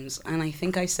rounds, and I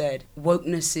think I said,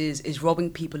 wokeness is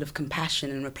robbing people of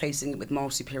compassion and replacing it with moral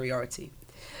superiority.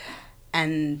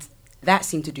 And that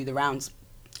seemed to do the rounds.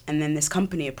 And then this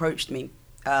company approached me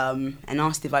and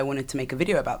asked if I wanted to make a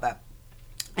video about that.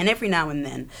 And every now and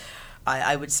then,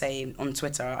 I would say on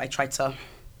Twitter, I try to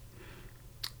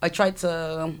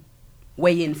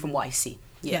weigh in from what I see.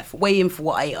 Yeah, weigh in for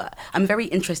what I'm very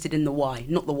interested in the why,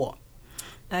 not the what.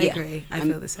 I agree. I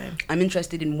feel the same. I'm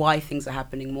interested in why things are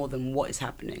happening more than what is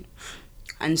happening.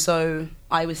 And so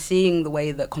I was seeing the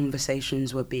way that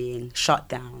conversations were being shut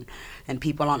down and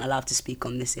people aren't allowed to speak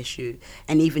on this issue.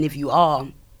 And even if you are,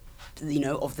 you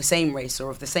know, of the same race or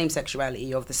of the same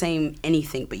sexuality or of the same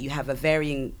anything, but you have a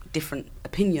varying different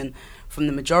opinion from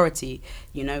the majority,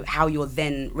 you know, how you're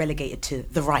then relegated to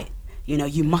the right. You know,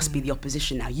 you must be the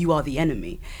opposition now. You are the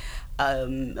enemy.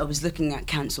 I was looking at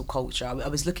cancel culture. I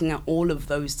was looking at all of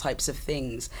those types of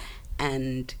things.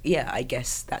 And yeah, I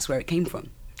guess that's where it came from.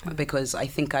 Because I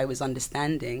think I was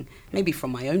understanding, maybe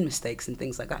from my own mistakes and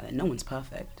things like that no one's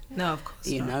perfect. No, of course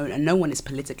you not. know, and no one is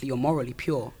politically or morally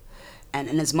pure. And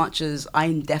as much as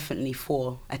I'm definitely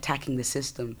for attacking the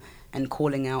system and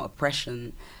calling out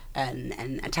oppression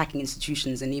and attacking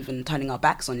institutions and even turning our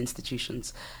backs on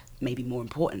institutions, maybe more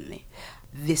importantly,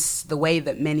 the way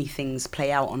that many things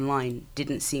play out online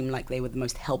didn't seem like they were the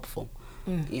most helpful.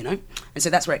 You know? And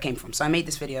so that's where it came from. So I made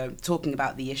this video talking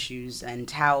about the issues and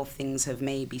how things have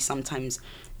maybe sometimes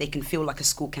they can feel like a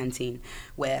school canteen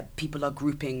where people are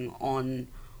grouping on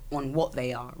what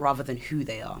they are rather than who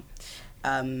they are.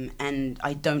 And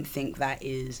I don't think that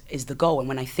is the goal. And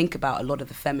when I think about a lot of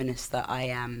the feminists that I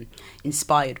am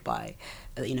inspired by,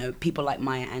 you know, people like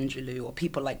Maya Angelou or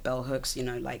people like Bell Hooks, you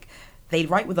know, like they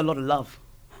write with a lot of love.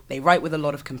 They write with a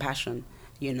lot of compassion,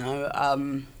 you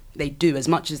know. They do, as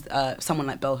much as someone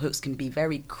like Bell Hooks can be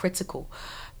very critical.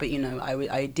 But, you know,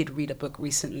 I did read a book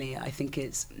recently, I think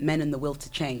it's Men and the Will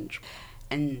to Change.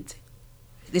 And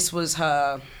this was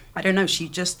her, I don't know,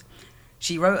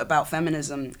 she wrote about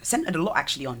feminism, centered a lot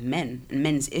actually on men and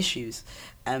men's issues,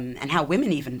 and how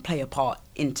women even play a part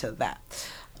into that.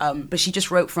 But she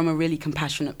just wrote from a really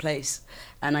compassionate place.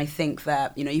 And I think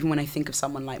that, you know, even when I think of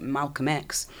someone like Malcolm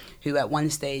X, who at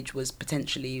one stage was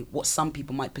potentially what some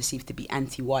people might perceive to be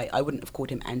anti-white, I wouldn't have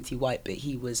called him anti-white, but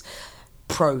he was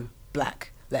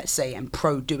pro-black, let's say, and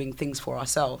pro-doing things for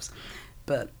ourselves.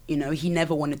 But, you know, he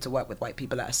never wanted to work with white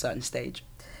people at a certain stage.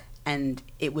 And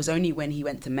it was only when he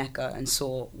went to Mecca and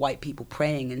saw white people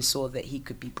praying and saw that he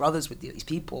could be brothers with these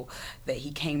people that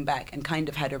he came back and kind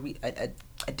of had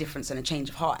a difference and a change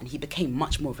of heart, and he became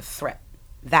much more of a threat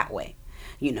that way.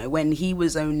 You know, when he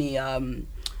was only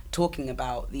talking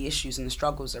about the issues and the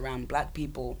struggles around black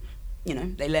people, you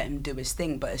know, they let him do his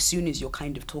thing. But as soon as you're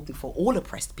kind of talking for all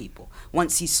oppressed people,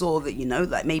 once he saw that, you know,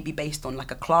 like maybe based on like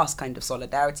a class kind of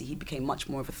solidarity, he became much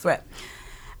more of a threat.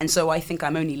 And so I think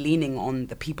I'm only leaning on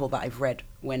the people that I've read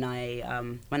when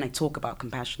I talk about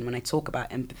compassion, when I talk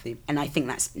about empathy. And I think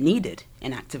that's needed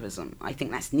in activism. I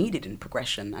think that's needed in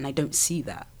progression. And I don't see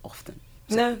that often.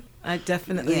 So, no, I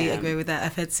definitely agree with that.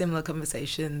 I've had similar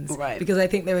conversations. Right. Because I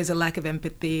think there is a lack of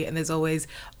empathy and there's always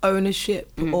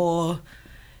ownership or,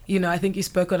 you know, I think you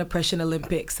spoke on Oppression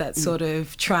Olympics, that sort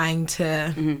of trying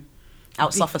to...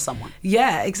 outsuffer someone.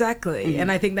 Yeah, exactly. And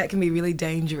I think that can be really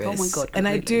dangerous. Oh my God, completely. And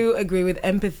I do agree with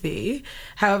empathy.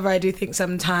 However, I do think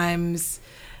sometimes,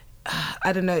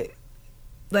 I don't know,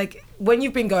 like when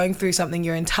you've been going through something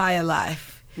your entire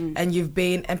life and you've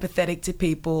been empathetic to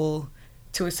people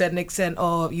to a certain extent,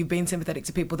 or you've been sympathetic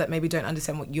to people that maybe don't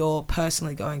understand what you're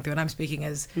personally going through, and I'm speaking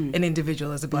as an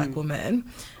individual, as a black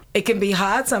woman, it can be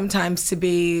hard sometimes to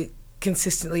be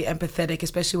consistently empathetic,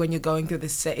 especially when you're going through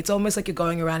this. It's almost like you're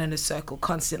going around in a circle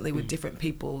constantly with different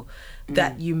people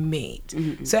that you meet.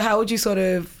 So how would you sort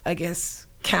of, I guess,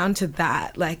 counter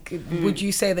that? Like, would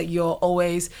you say that you're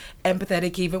always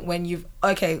empathetic even when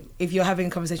if you're having a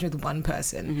conversation with one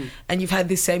person and you've had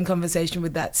this same conversation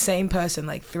with that same person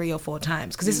like 3 or 4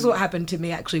 times? Because this is what happened to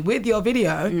me actually with your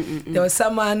video. There was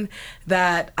someone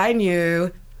that I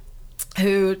knew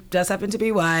who does happen to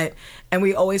be white, and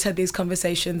we always had these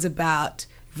conversations about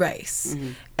race.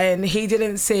 And he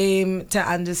didn't seem to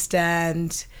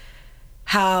understand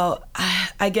how,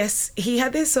 I guess, he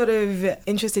had this sort of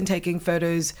interest in taking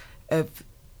photos of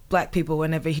black people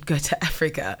whenever he'd go to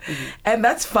Africa. And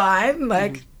that's fine,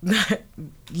 like,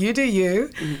 you do you.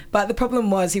 But the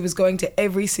problem was he was going to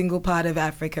every single part of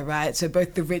Africa, right? So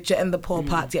both the richer and the poor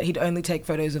parts, yet he'd only take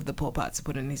photos of the poor parts to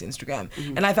put on his Instagram.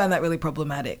 And I found that really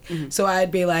problematic. So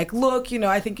I'd be like, look,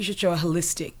 I think you should show a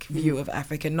holistic view of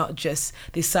Africa, not just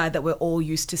this side that we're all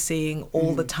used to seeing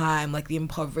all the time, like the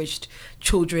impoverished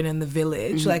children in the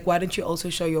village. Like, why don't you also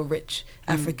show your rich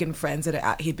African friends that are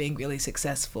out here being really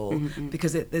successful?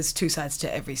 Because there's 2 sides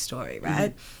to every story,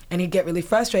 right? And he'd get really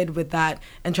frustrated with that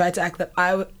and tried to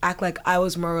act like I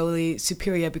was morally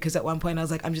superior, because at one point I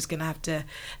was like, I'm just gonna have to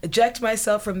eject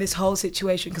myself from this whole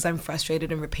situation because I'm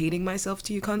frustrated and repeating myself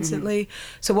to you constantly.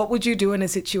 So what would you do in a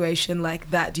situation like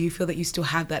that? Do you feel that you still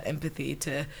have that empathy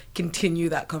to continue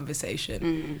that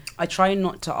conversation? I try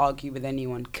not to argue with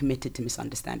anyone committed to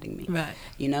misunderstanding me. Right.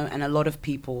 And a lot of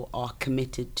people are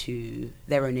committed to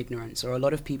their own ignorance, or a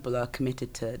lot of people are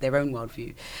committed to their own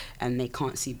worldview and they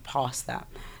can't see past that.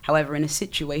 However, in a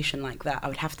situation like that, I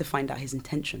would have to find out his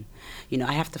intention.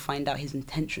 I have to find out his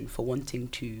intention for wanting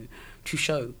to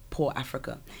show poor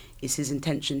Africa. Is his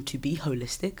intention to be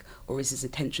holistic, or is his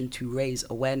intention to raise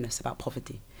awareness about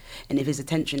poverty? And if his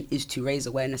intention is to raise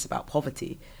awareness about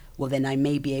poverty, well, then I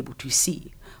may be able to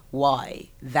see why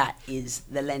that is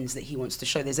the lens that he wants to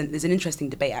show. There's an interesting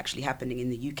debate actually happening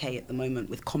in the UK at the moment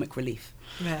with Comic Relief.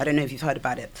 Right. I don't know if you've heard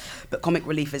about it, but Comic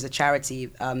Relief is a charity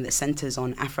that centres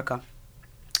on Africa.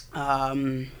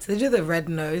 So they do the red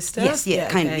nose stuff?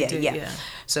 Yeah.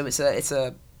 So so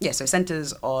it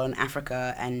centers on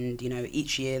Africa, and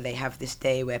each year they have this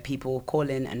day where people call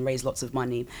in and raise lots of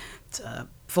money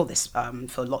for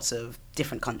lots of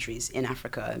different countries in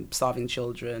Africa, starving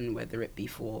children, whether it be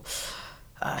for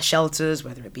shelters,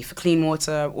 whether it be for clean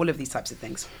water, all of these types of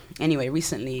things. Anyway,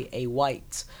 recently a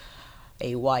white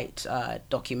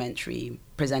documentary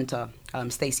presenter,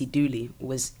 Stacey Dooley,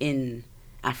 was in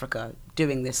Africa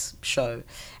doing this show,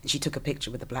 and she took a picture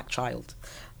with a black child,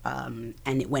 and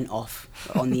it went off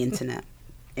on the internet.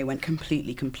 It went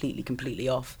completely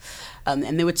off.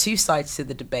 And there were 2 sides to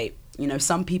the debate.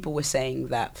 Some people were saying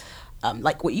that,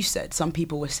 like what you said, some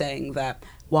people were saying that,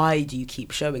 why do you keep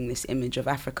showing this image of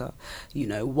Africa?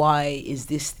 Why is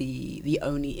this the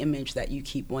only image that you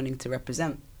keep wanting to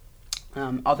represent?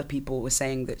 Other people were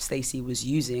saying that Stacey was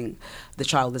using the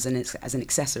child as an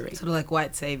accessory, sort of like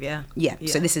white savior. Yeah.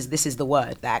 So this is the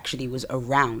word that actually was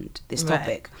around this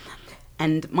topic.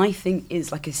 And my thing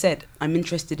is, like I said, I'm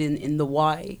interested in the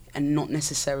why and not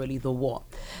necessarily the what.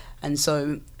 And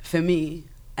so for me,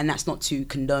 and that's not to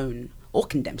condone or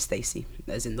condemn Stacey,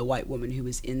 as in the white woman who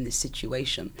was in this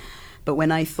situation, but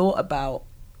when I thought about,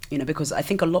 because I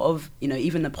think a lot of,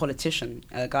 even a politician,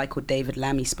 a guy called David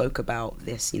Lammy, spoke about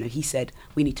this. He said,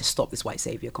 we need to stop this white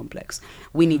savior complex.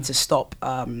 We need to stop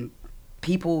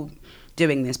people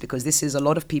doing this, because this is a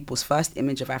lot of people's first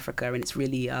image of Africa, and it's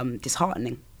really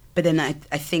disheartening. But then I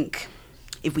think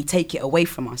if we take it away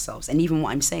from ourselves, and even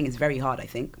what I'm saying is very hard, I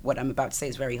think. What I'm about to say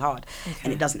is very hard,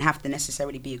 and it doesn't have to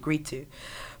necessarily be agreed to.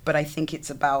 But I think it's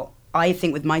about,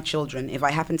 with my children, if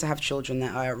I happen to have children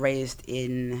that are raised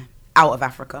out of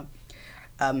Africa,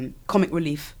 Comic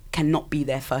Relief cannot be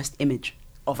their first image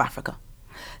of Africa.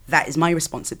 That is my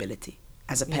responsibility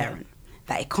as a parent,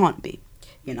 that it can't be,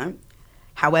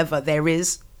 However, there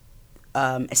is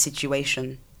a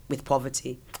situation with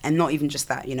poverty, and not even just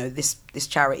that, this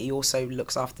charity also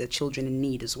looks after children in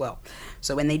need as well.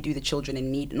 So when they do the children in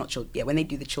need, when they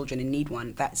do the children in need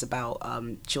one, that's about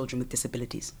children with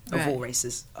disabilities of all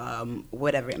races,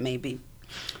 whatever it may be.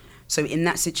 So in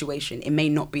that situation, it may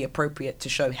not be appropriate to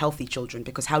show healthy children,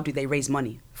 because how do they raise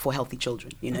money for healthy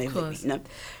children? Of course.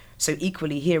 So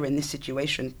equally here in this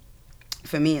situation,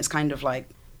 for me, it's kind of like,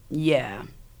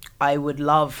 I would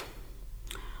love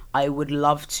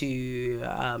to,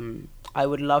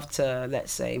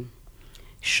 let's say,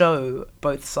 show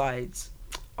both sides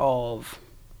of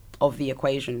the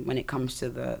equation when it comes to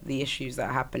the issues that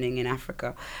are happening in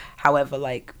Africa. However,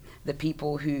 like the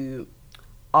people who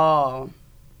are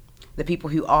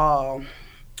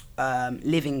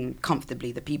living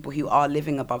comfortably, the people who are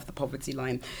living above the poverty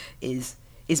line is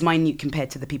minute compared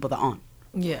to the people that aren't.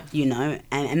 Yeah. You know,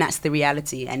 and that's the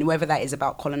reality. And whether that is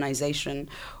about colonization,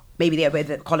 maybe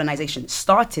whether colonization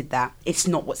started that, it's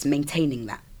not what's maintaining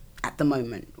that at the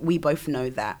moment. We both know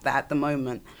that at the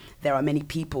moment there are many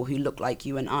people who look like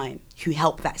you and I who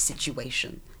help that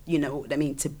situation, you know what I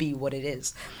mean, to be what it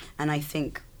is. And I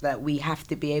think that we have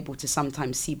to be able to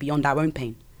sometimes see beyond our own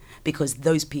pain, because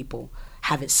those people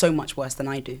have it so much worse than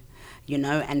I do, you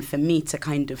know. And for me to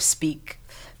kind of speak,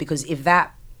 because if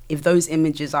those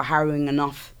images are harrowing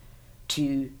enough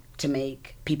to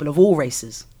make people of all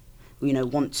races, you know,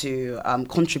 want to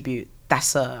contribute,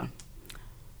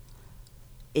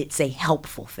 it's a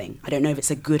helpful thing. I don't know if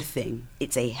it's a good thing.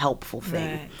 It's a helpful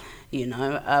thing, right. You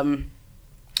know.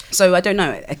 So I don't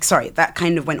know. Sorry, that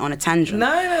kind of went on a tangent.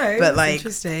 No, but like,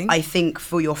 interesting. I think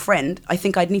for your friend, I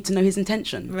think I'd need to know his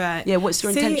intention. Right. Yeah. What's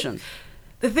your intention?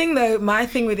 The thing, though, my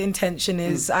thing with intention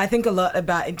is I think a lot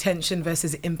about intention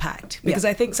versus impact, because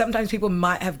I think sometimes people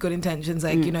might have good intentions,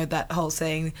 like, you know, that whole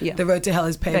saying, the road to hell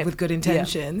is paved with good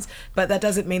intentions, but that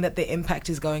doesn't mean that the impact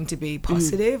is going to be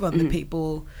positive on the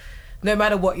people, no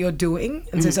matter what you're doing.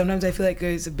 And so sometimes I feel like it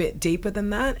goes a bit deeper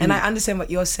than that. And I understand what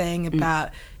you're saying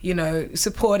about, you know,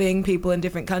 supporting people in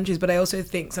different countries, but I also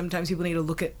think sometimes people need to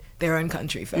look at their own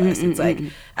country first. It's like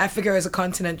Africa as a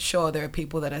continent, sure, there are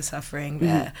people that are suffering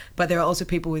there, but there are also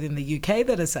people within the UK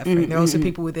that are suffering. There are also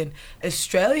people within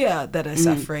Australia that are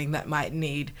suffering that might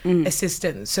need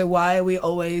assistance. So why are we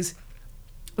always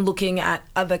looking at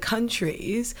other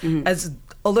countries as,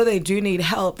 although they do need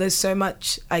help, there's so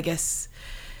much, I guess,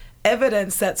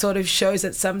 evidence that sort of shows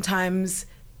that sometimes,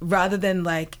 rather than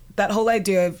like that whole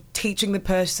idea of teaching the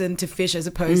person to fish as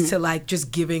opposed to like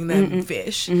just giving them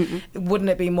fish, wouldn't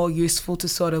it be more useful to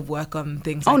sort of work on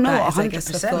things like that? 100%. I guess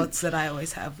the thoughts that I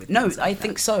always have with No, things like I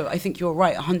think so. I think you're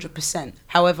right, 100%.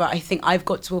 However, I think I've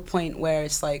got to a point where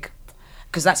it's like,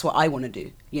 because that's what I want to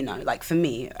do, you know, like for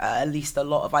me, at least a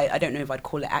lot of, I don't know if I'd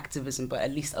call it activism, but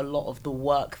at least a lot of the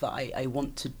work that I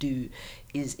want to do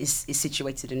is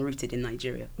situated and rooted in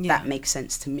Nigeria. Yeah. That makes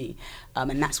sense to me.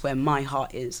 And that's where my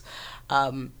heart is.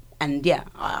 And yeah,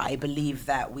 I believe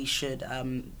that we should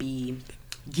be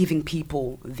giving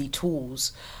people the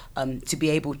tools to be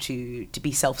able to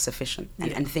be self-sufficient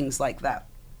and things like that.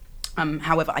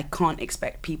 However, I can't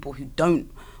expect people who don't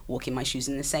walk in my shoes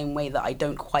in the same way that I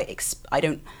don't quite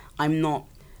I'm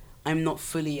not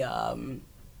fully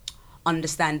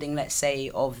understanding, let's say,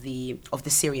 of the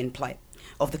Syrian plight,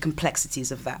 of the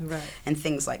complexities of that, and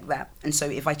things like that. And so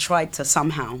if I tried to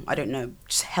somehow, I don't know,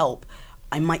 just help,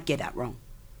 I might get that wrong.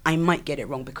 I might get it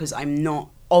wrong because I'm not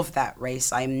of that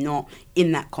race. I'm not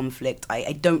in that conflict.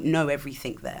 I don't know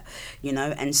everything there, you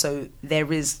know. And so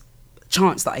there is a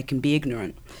chance that I can be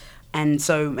ignorant. And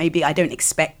so maybe I don't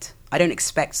expect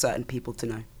certain people to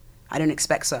know. I don't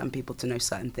expect certain people to know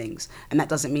certain things. And that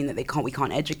doesn't mean that we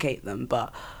can't educate them,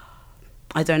 but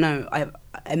I don't know.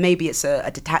 Maybe it's a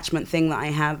detachment thing that I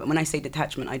have. And when I say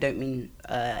detachment, I don't mean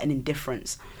an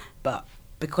indifference, but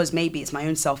because maybe it's my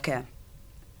own self-care.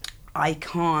 I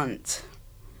can't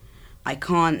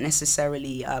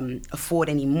necessarily afford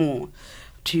anymore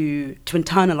to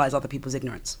internalize other people's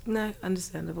ignorance. No,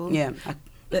 understandable. Yeah.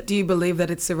 Do you believe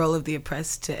that it's the role of the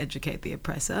oppressed to educate the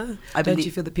oppressor? Don't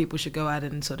you feel that people should go out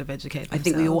and sort of educate themselves? I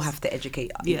think we all have to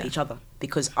educate each other,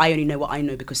 because I only know what I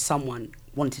know because someone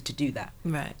wanted to do that.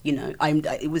 Right. You know,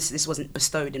 this wasn't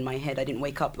bestowed in my head. I didn't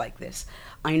wake up like this.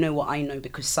 I know what I know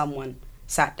because someone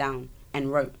sat down and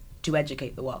wrote to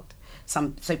educate the world.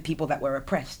 So people that were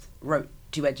oppressed wrote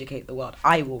to educate the world.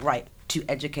 I will write to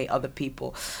educate other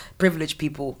people. Privileged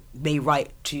people may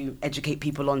write to educate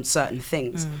people on certain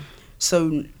things.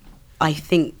 So I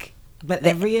think... But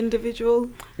every individual?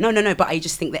 No, but I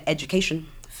just think that education,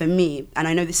 for me, and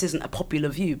I know this isn't a popular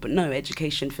view, but no,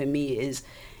 education for me is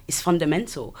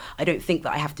fundamental. I don't think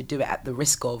that I have to do it at the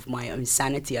risk of my own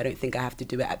sanity. I don't think I have to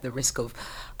do it at the risk of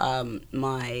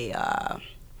my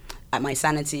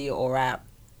sanity or at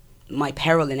my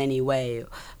peril in any way.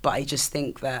 But I just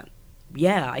think that,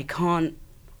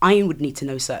 I would need to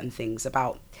know certain things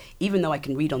about, even though I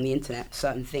can read on the internet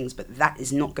certain things, but that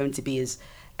is not going to be as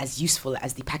useful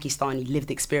as the Pakistani lived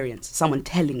experience. Someone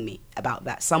telling me about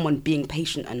that, someone being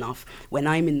patient enough when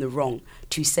I'm in the wrong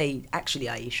to say, actually,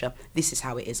 Aisha, this is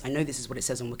how it is. I know this is what it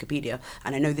says on Wikipedia,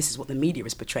 and I know this is what the media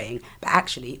is portraying, but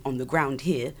actually, on the ground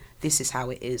here, this is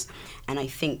how it is. And I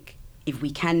think if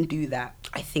we can do that,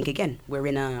 I think, again, we're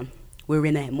in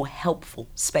a more helpful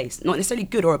space. Not necessarily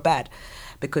good or bad,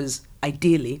 because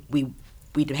ideally,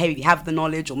 maybe have the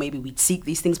knowledge, or maybe we'd seek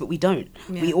these things, but we don't.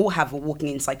 Yeah. We all have a walking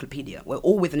encyclopedia. We're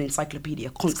all with an encyclopedia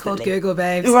constantly. It's called Google,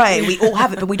 babes. Right, we all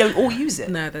have it, but we don't all use it.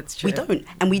 No, that's true. We don't.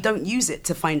 And we don't use it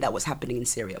to find out what's happening in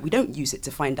Syria. We don't use it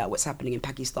to find out what's happening in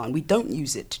Pakistan. We don't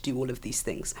use it to do all of these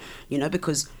things,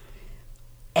 because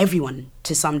everyone,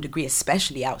 to some degree,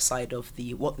 especially outside of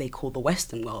what they call the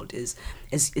Western world, is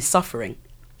suffering.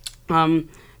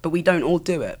 But we don't all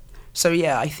do it. So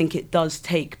yeah, I think it does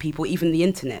take people, even the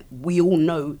internet. We all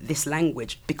know this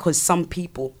language because some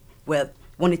people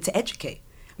wanted to educate.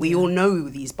 We all know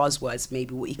these buzzwords,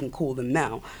 maybe what you can call them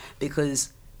now,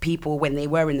 because people, when they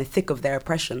were in the thick of their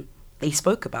oppression, they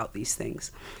spoke about these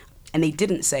things. And they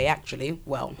didn't say, actually,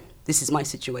 well, this is my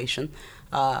situation,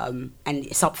 and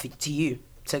it's up to you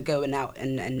to go out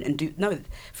and do. No,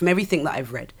 from everything that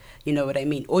I've read, you know what I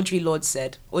mean. Audre Lorde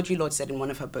said in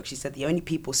one of her books, she said the only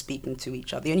people speaking to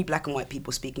each other, the only black and white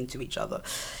people speaking to each other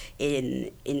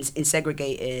in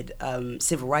segregated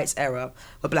civil rights era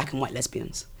were black and white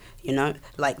lesbians.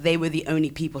 Like they were the only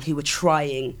people who were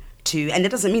trying to, and it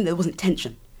doesn't mean there wasn't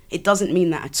tension. It doesn't mean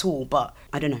that at all, but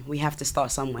I don't know, we have to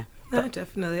start somewhere. No,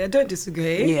 definitely. I don't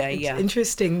disagree. Yeah.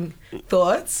 Interesting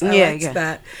thoughts. I liked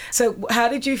that. So how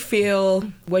did you feel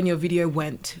when your video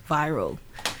went viral?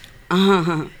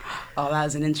 Oh, that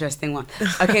was an interesting one.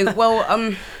 Okay, well,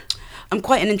 I'm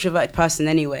quite an introverted person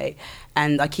anyway,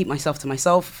 and I keep myself to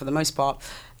myself for the most part,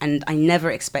 and I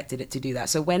never expected it to do that.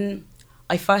 So when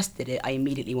I first did it, I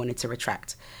immediately wanted to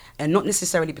retract. And not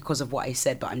necessarily because of what I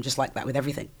said, but I'm just like that with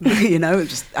everything. I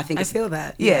feel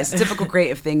that. Yeah, it's a typical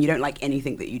creative thing. You don't like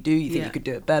anything that you do. You think you could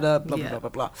do it better, blah, blah, blah, blah,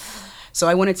 blah. So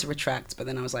I wanted to retract, but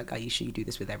then I was like, Aisha, you do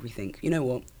this with everything. You know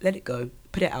what? Let it go.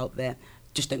 Put it out there.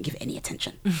 Just don't give it any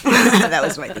attention. That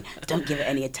was my thing. Don't give it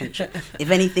any attention. If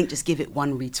anything, just give it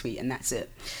one retweet and that's it.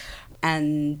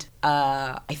 And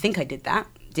I think I did that.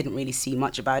 Didn't really see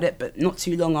much about it, but not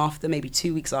too long after, maybe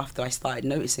 2 weeks after, I started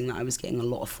noticing that I was getting a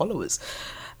lot of followers.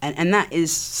 And that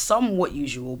is somewhat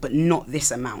usual, but not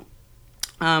this amount.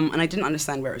 And I didn't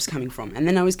understand where it was coming from. And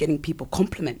then I was getting people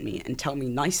compliment me and tell me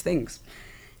nice things.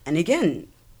 And again,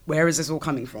 where is this all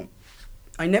coming from?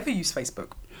 I never use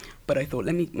Facebook, but I thought,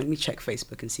 let me check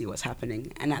Facebook and see what's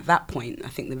happening. And at that point, I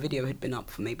think the video had been up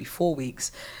for maybe 4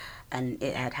 weeks, and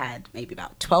it had maybe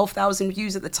about 12,000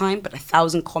 views at the time, but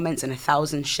 1,000 comments and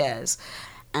 1,000 shares.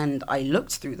 And I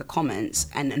looked through the comments,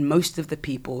 and most of the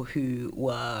people who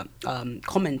were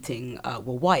commenting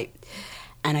were white,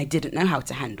 and I didn't know how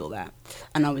to handle that.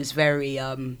 And I was very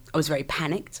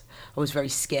panicked. I was very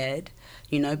scared,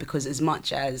 because as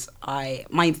much as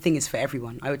my thing is for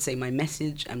everyone. I would say my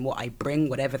message and what I bring,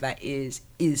 whatever that is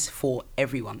for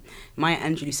everyone. Maya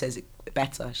Angelou says it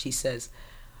better. She says,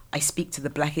 I speak to the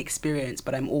black experience,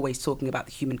 but I'm always talking about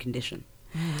the human condition.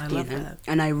 I love that.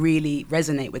 And I really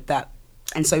resonate with that.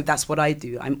 And so that's what I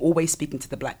do. I'm always speaking to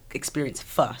the black experience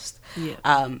first. Yeah.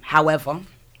 However,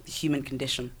 the human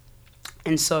condition.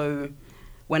 And so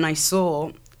when I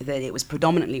saw that it was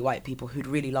predominantly white people who'd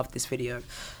really loved this video,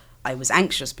 I was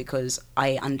anxious because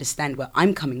I understand where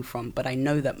I'm coming from, but I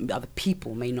know that other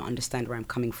people may not understand where I'm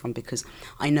coming from, because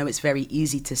I know it's very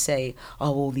easy to say,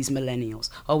 oh, all these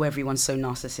millennials, oh, everyone's so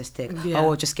narcissistic,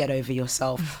 oh, just get over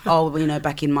yourself, oh,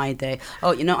 back in my day,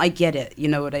 oh, I get it, you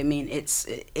know what I mean? It's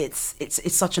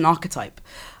such an archetype.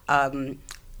 And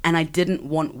I didn't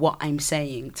want what I'm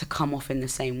saying to come off in the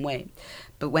same way.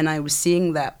 But when I was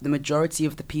seeing that the majority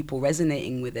of the people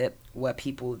resonating with it were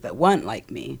people that weren't like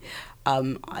me,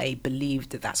 I believed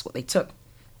that that's what they took.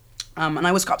 And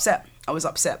I was upset.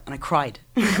 And I cried.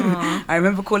 I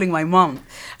remember calling my mom,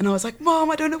 and I was like,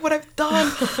 Mom, I don't know what I've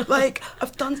done.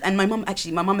 And my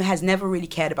mom has never really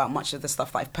cared about much of the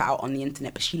stuff that I've put out on the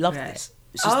internet, but she loved this.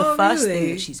 This was the first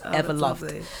thing that she's ever loved.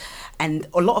 Lovely. And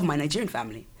a lot of my Nigerian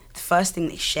family, the first thing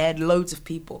they shared, loads of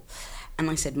people. And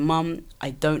I said, Mum,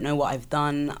 I don't know what I've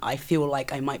done. I feel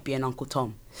like I might be an Uncle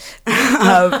Tom.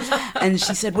 And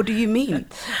she said, what do you mean?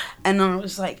 And I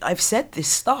was like, I've said this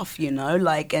stuff,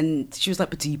 and she was like,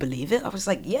 but do you believe it? I was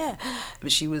like, yeah.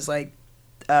 But she was like,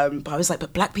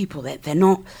 but black people, they're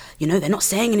not, they're not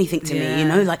saying anything to me,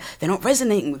 they're not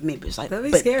resonating with me. But it's like, that'd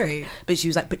be scary. But she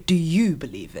was like, but do you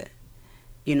believe it?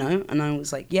 And I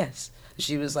was like, yes.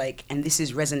 She was like, and this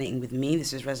is resonating with me.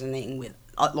 This is resonating with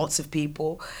lots of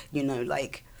people,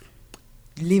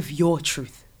 live your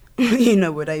truth. You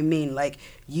know what I mean? Like,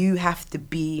 you have to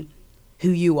be who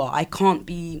you are. I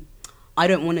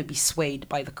don't want to be swayed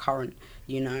by the current,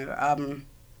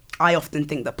 I often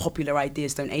think that popular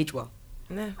ideas don't age well.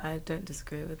 No, I don't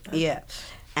disagree with that. Yeah.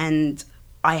 And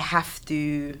I have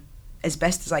to, as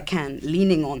best as I can,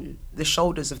 leaning on the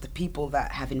shoulders of the people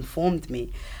that have informed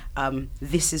me,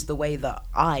 this is the way that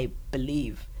I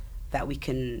believe that we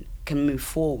can move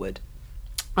forward.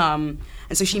 And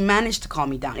so she managed to calm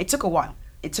me down. It took a while.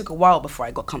 It took a while before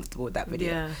I got comfortable with that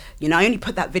video. Yeah. You know, I only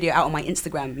put that video out on my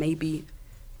Instagram maybe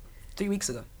 3 weeks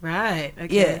ago. Right.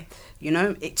 Okay. Yeah. You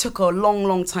know, it took a long,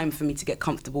 long time for me to get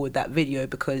comfortable with that video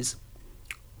because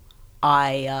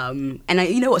you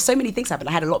know what, so many things happened.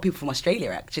 I had a lot of people from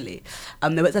Australia, actually.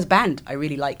 There's a band, I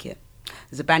really like it.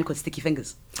 There's a band called Sticky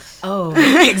Fingers. Oh.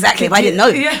 Exactly. I didn't know.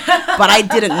 Yeah. But I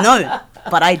didn't know.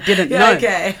 Yeah,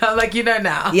 okay. I'm like, you know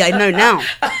now. Yeah, I know now.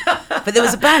 But there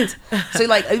was a band. So,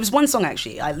 like, it was one song,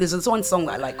 actually. There's one song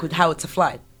that I like called How to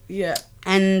Fly. Yeah.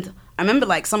 And I remember,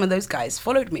 like, some of those guys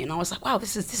followed me, and I was like, wow,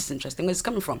 this is interesting. Where's it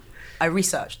coming from? I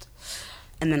researched.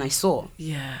 And then I saw.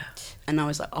 Yeah. And I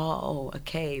was like, oh,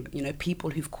 okay. You know,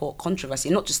 people who've caught controversy,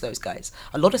 not just those guys,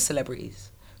 a lot of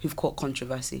celebrities who've caught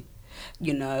controversy,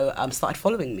 you know, started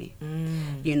following me,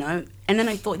 you know. And then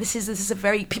I thought, this is a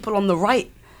very, people on the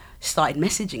right started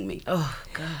messaging me. Oh,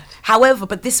 God. However,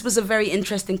 but this was a very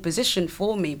interesting position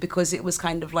for me because it was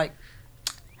kind of like,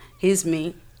 here's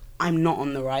me, I'm not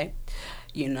on the right,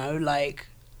 you know, like,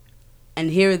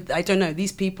 and here, I don't know,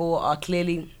 these people are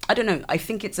clearly, I don't know, I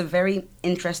think it's a very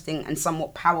interesting and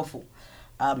somewhat powerful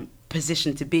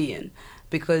position to be in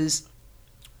because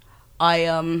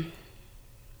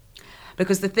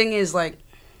because the thing is, like,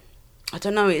 I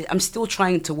don't know, I'm still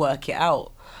trying to work it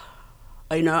out.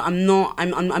 You know,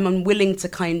 I'm unwilling to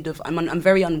kind of, I'm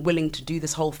very unwilling to do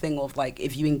this whole thing of, like,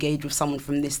 if you engage with someone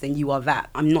from this, then you are that.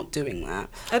 I'm not doing that.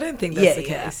 I don't think that's the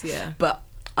case, yeah. But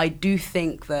I do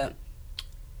think that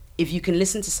if you can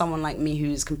listen to someone like me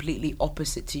who is completely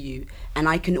opposite to you, and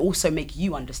I can also make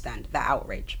you understand that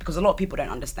outrage, because a lot of people don't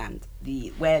understand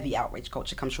where the outrage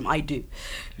culture comes from. I do,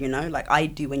 you know, like I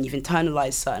do. When you've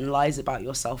internalized certain lies about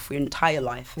yourself for your entire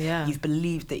life, you've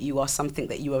believed that you are something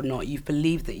that you are not. You've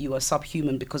believed that you are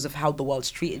subhuman because of how the world's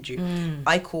treated you.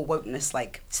 I call wokeness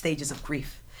like stages of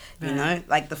grief. You know,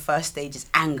 like the first stage is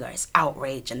anger, it's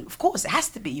outrage, and of course it has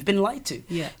to be. You've been lied to.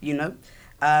 You know.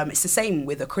 It's the same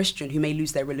with a Christian who may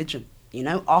lose their religion. You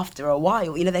know, after a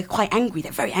while, you know, they're quite angry.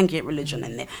 They're very angry at religion,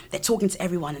 and they're talking to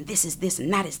everyone, and this is this,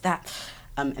 and that is that.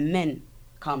 And then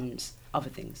comes other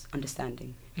things,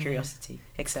 understanding, curiosity,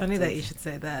 acceptance. Funny that you should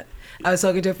say that. I was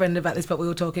talking to a friend about this, but we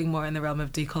were talking more in the realm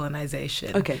of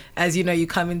decolonization. Okay. As you know, you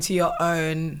come into your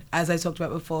own, as I talked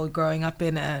about before, growing up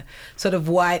in a sort of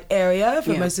white area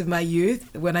for most of my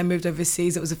youth. When I moved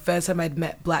overseas, it was the first time I'd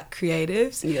met black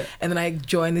creatives. Yeah. And then I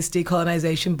joined this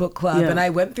decolonization book club, and I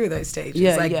went through those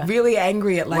stages, really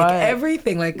angry at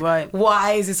everything. Like,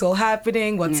 why is this all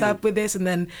happening? What's up with this? And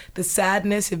then the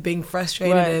sadness of being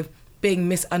frustrated of being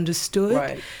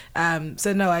misunderstood.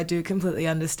 So no, I do completely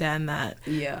understand that.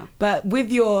 Yeah. But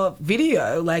with your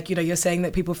video, like, you know, you're saying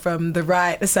that people from the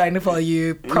right are starting to follow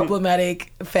you,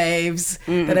 problematic faves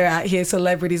that are out here,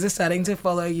 celebrities are starting to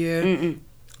follow you.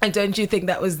 And don't you think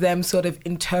that was them sort of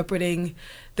interpreting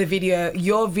the video,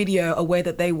 your video, a way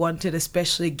that they wanted,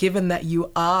 especially given that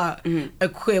you are a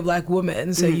queer black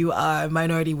woman, so you are a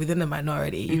minority within a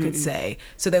minority, you could say.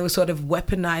 So they were sort of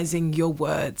weaponizing your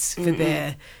words for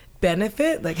their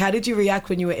benefit? Like, how did you react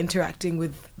when you were interacting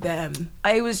with them?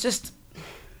 I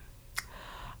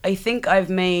think I've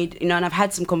made, you know, and I've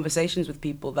had some conversations with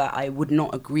people that I would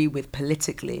not agree with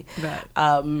politically. Right.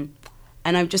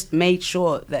 And I've just made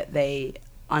sure that they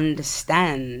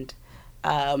understand.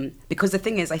 Because the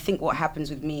thing is, I think what happens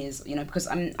with me is, you know, because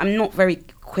I'm not very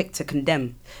quick to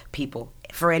condemn people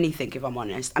for anything, if I'm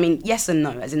honest. I mean, yes and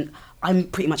no, as in, I'm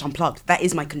pretty much unplugged. That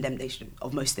is my condemnation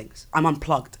of most things. I'm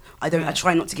unplugged. I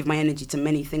try not to give my energy to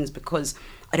many things because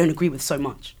I don't agree with so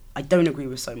much.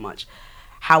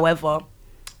 However,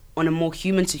 on a more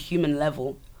human to human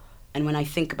level, and when I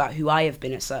think about who I have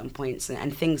been at certain points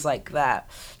and things like that,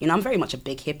 you know, I'm very much a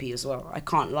big hippie as well. I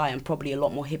can't lie. I'm probably a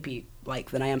lot more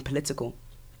hippie-like than I am political.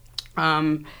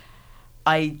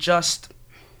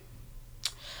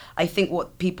 I think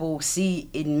what people see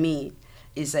in me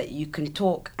is that you can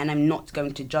talk, and I'm not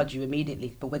going to judge you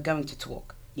immediately, but we're going to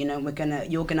talk. You know,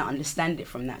 you're gonna understand it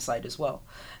from that side as well.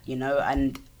 You know,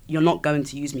 and you're not going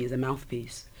to use me as a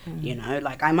mouthpiece. You know,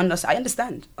 like I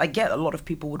understand. I get a lot of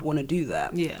people would want to do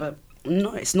that. Yeah. But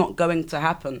no, it's not going to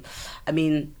happen. I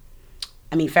mean,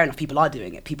 fair enough, people are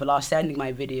doing it. People are sending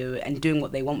my video and doing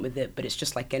what they want with it, but it's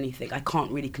just like anything. I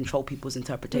can't really control people's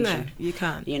interpretation. No, you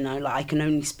can't. You know, like I can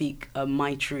only speak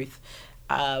my truth.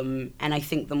 And I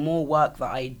think the more work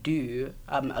that I do,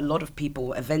 a lot of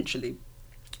people eventually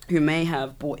who may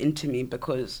have bought into me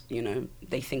because, you know,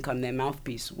 they think I'm their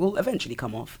mouthpiece will eventually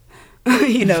come off.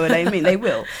 You know what I mean? They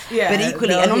will. Yeah, but equally,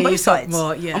 they'll and on hear you both talk sides,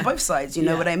 more, yeah. on both sides, you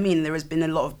know Yeah. what I mean? There has been a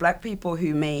lot of black people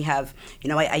who may have, you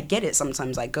know, I get it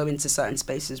sometimes. I go into certain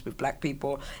spaces with black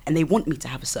people and they want me to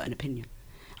have a certain opinion.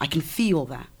 I can feel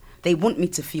that. They want me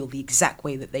to feel the exact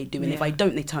way that they do. And if Yeah. I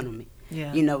don't, they turn on me.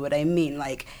 Yeah. You know what I mean?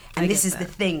 Like, and I this get is the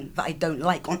that. thing that I don't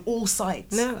like on all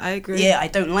sides. No, I agree. Yeah, I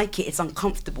don't like it. It's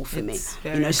uncomfortable for It's me.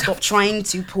 very You know, stop trying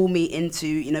to pull me into,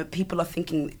 you know, people are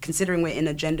thinking, considering we're in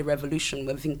a gender revolution,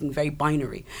 we're thinking very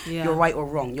binary. Yeah. You're right or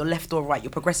wrong. You're left or right. You're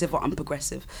progressive or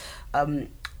unprogressive.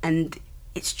 And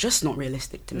it's just not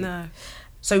realistic to me. No.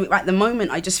 So at the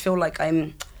moment, I just feel like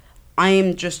I'm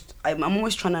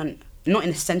always trying to, not in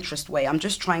a centrist way, I'm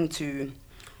just trying to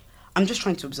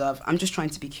observe. I'm just trying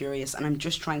to be curious, and I'm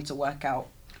just trying to work out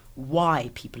why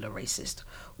people are racist,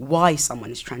 why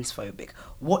someone is transphobic,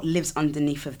 what lives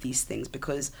underneath of these things,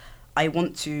 because I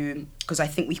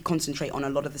think we concentrate on a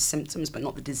lot of the symptoms but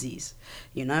not the disease,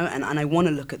 you know, and I want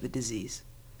to look at the disease,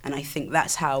 and I think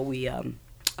that's how we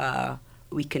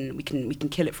can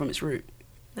kill it from its root.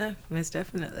 No, most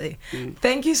definitely.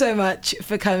 Thank you so much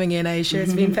for coming in, Aisha.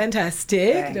 It's been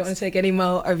fantastic. I don't want to take any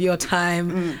more of your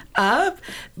time up.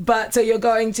 But so you're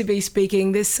going to be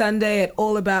speaking this Sunday at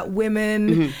All About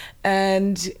Women.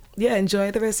 And yeah,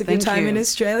 enjoy the rest of your Thank time you. in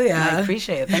Australia. I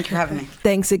appreciate it. Thank you for having me.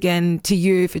 Thanks again to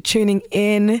you for tuning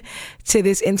in to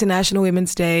this International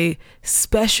Women's Day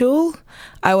special.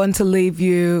 I want to leave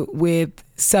you with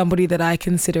somebody that I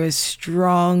consider a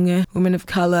strong woman of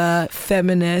color,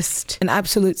 feminist, an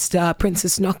absolute star,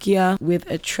 Princess Nokia, with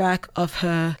a track of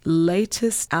her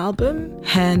latest album,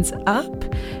 Hands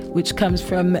Up, which comes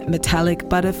from Metallic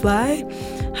Butterfly.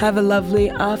 Have a lovely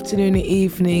afternoon,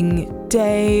 evening,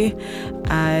 day.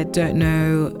 I don't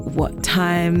know what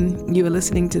time you are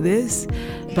listening to this,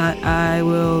 but I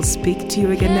will speak to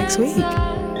you again next week.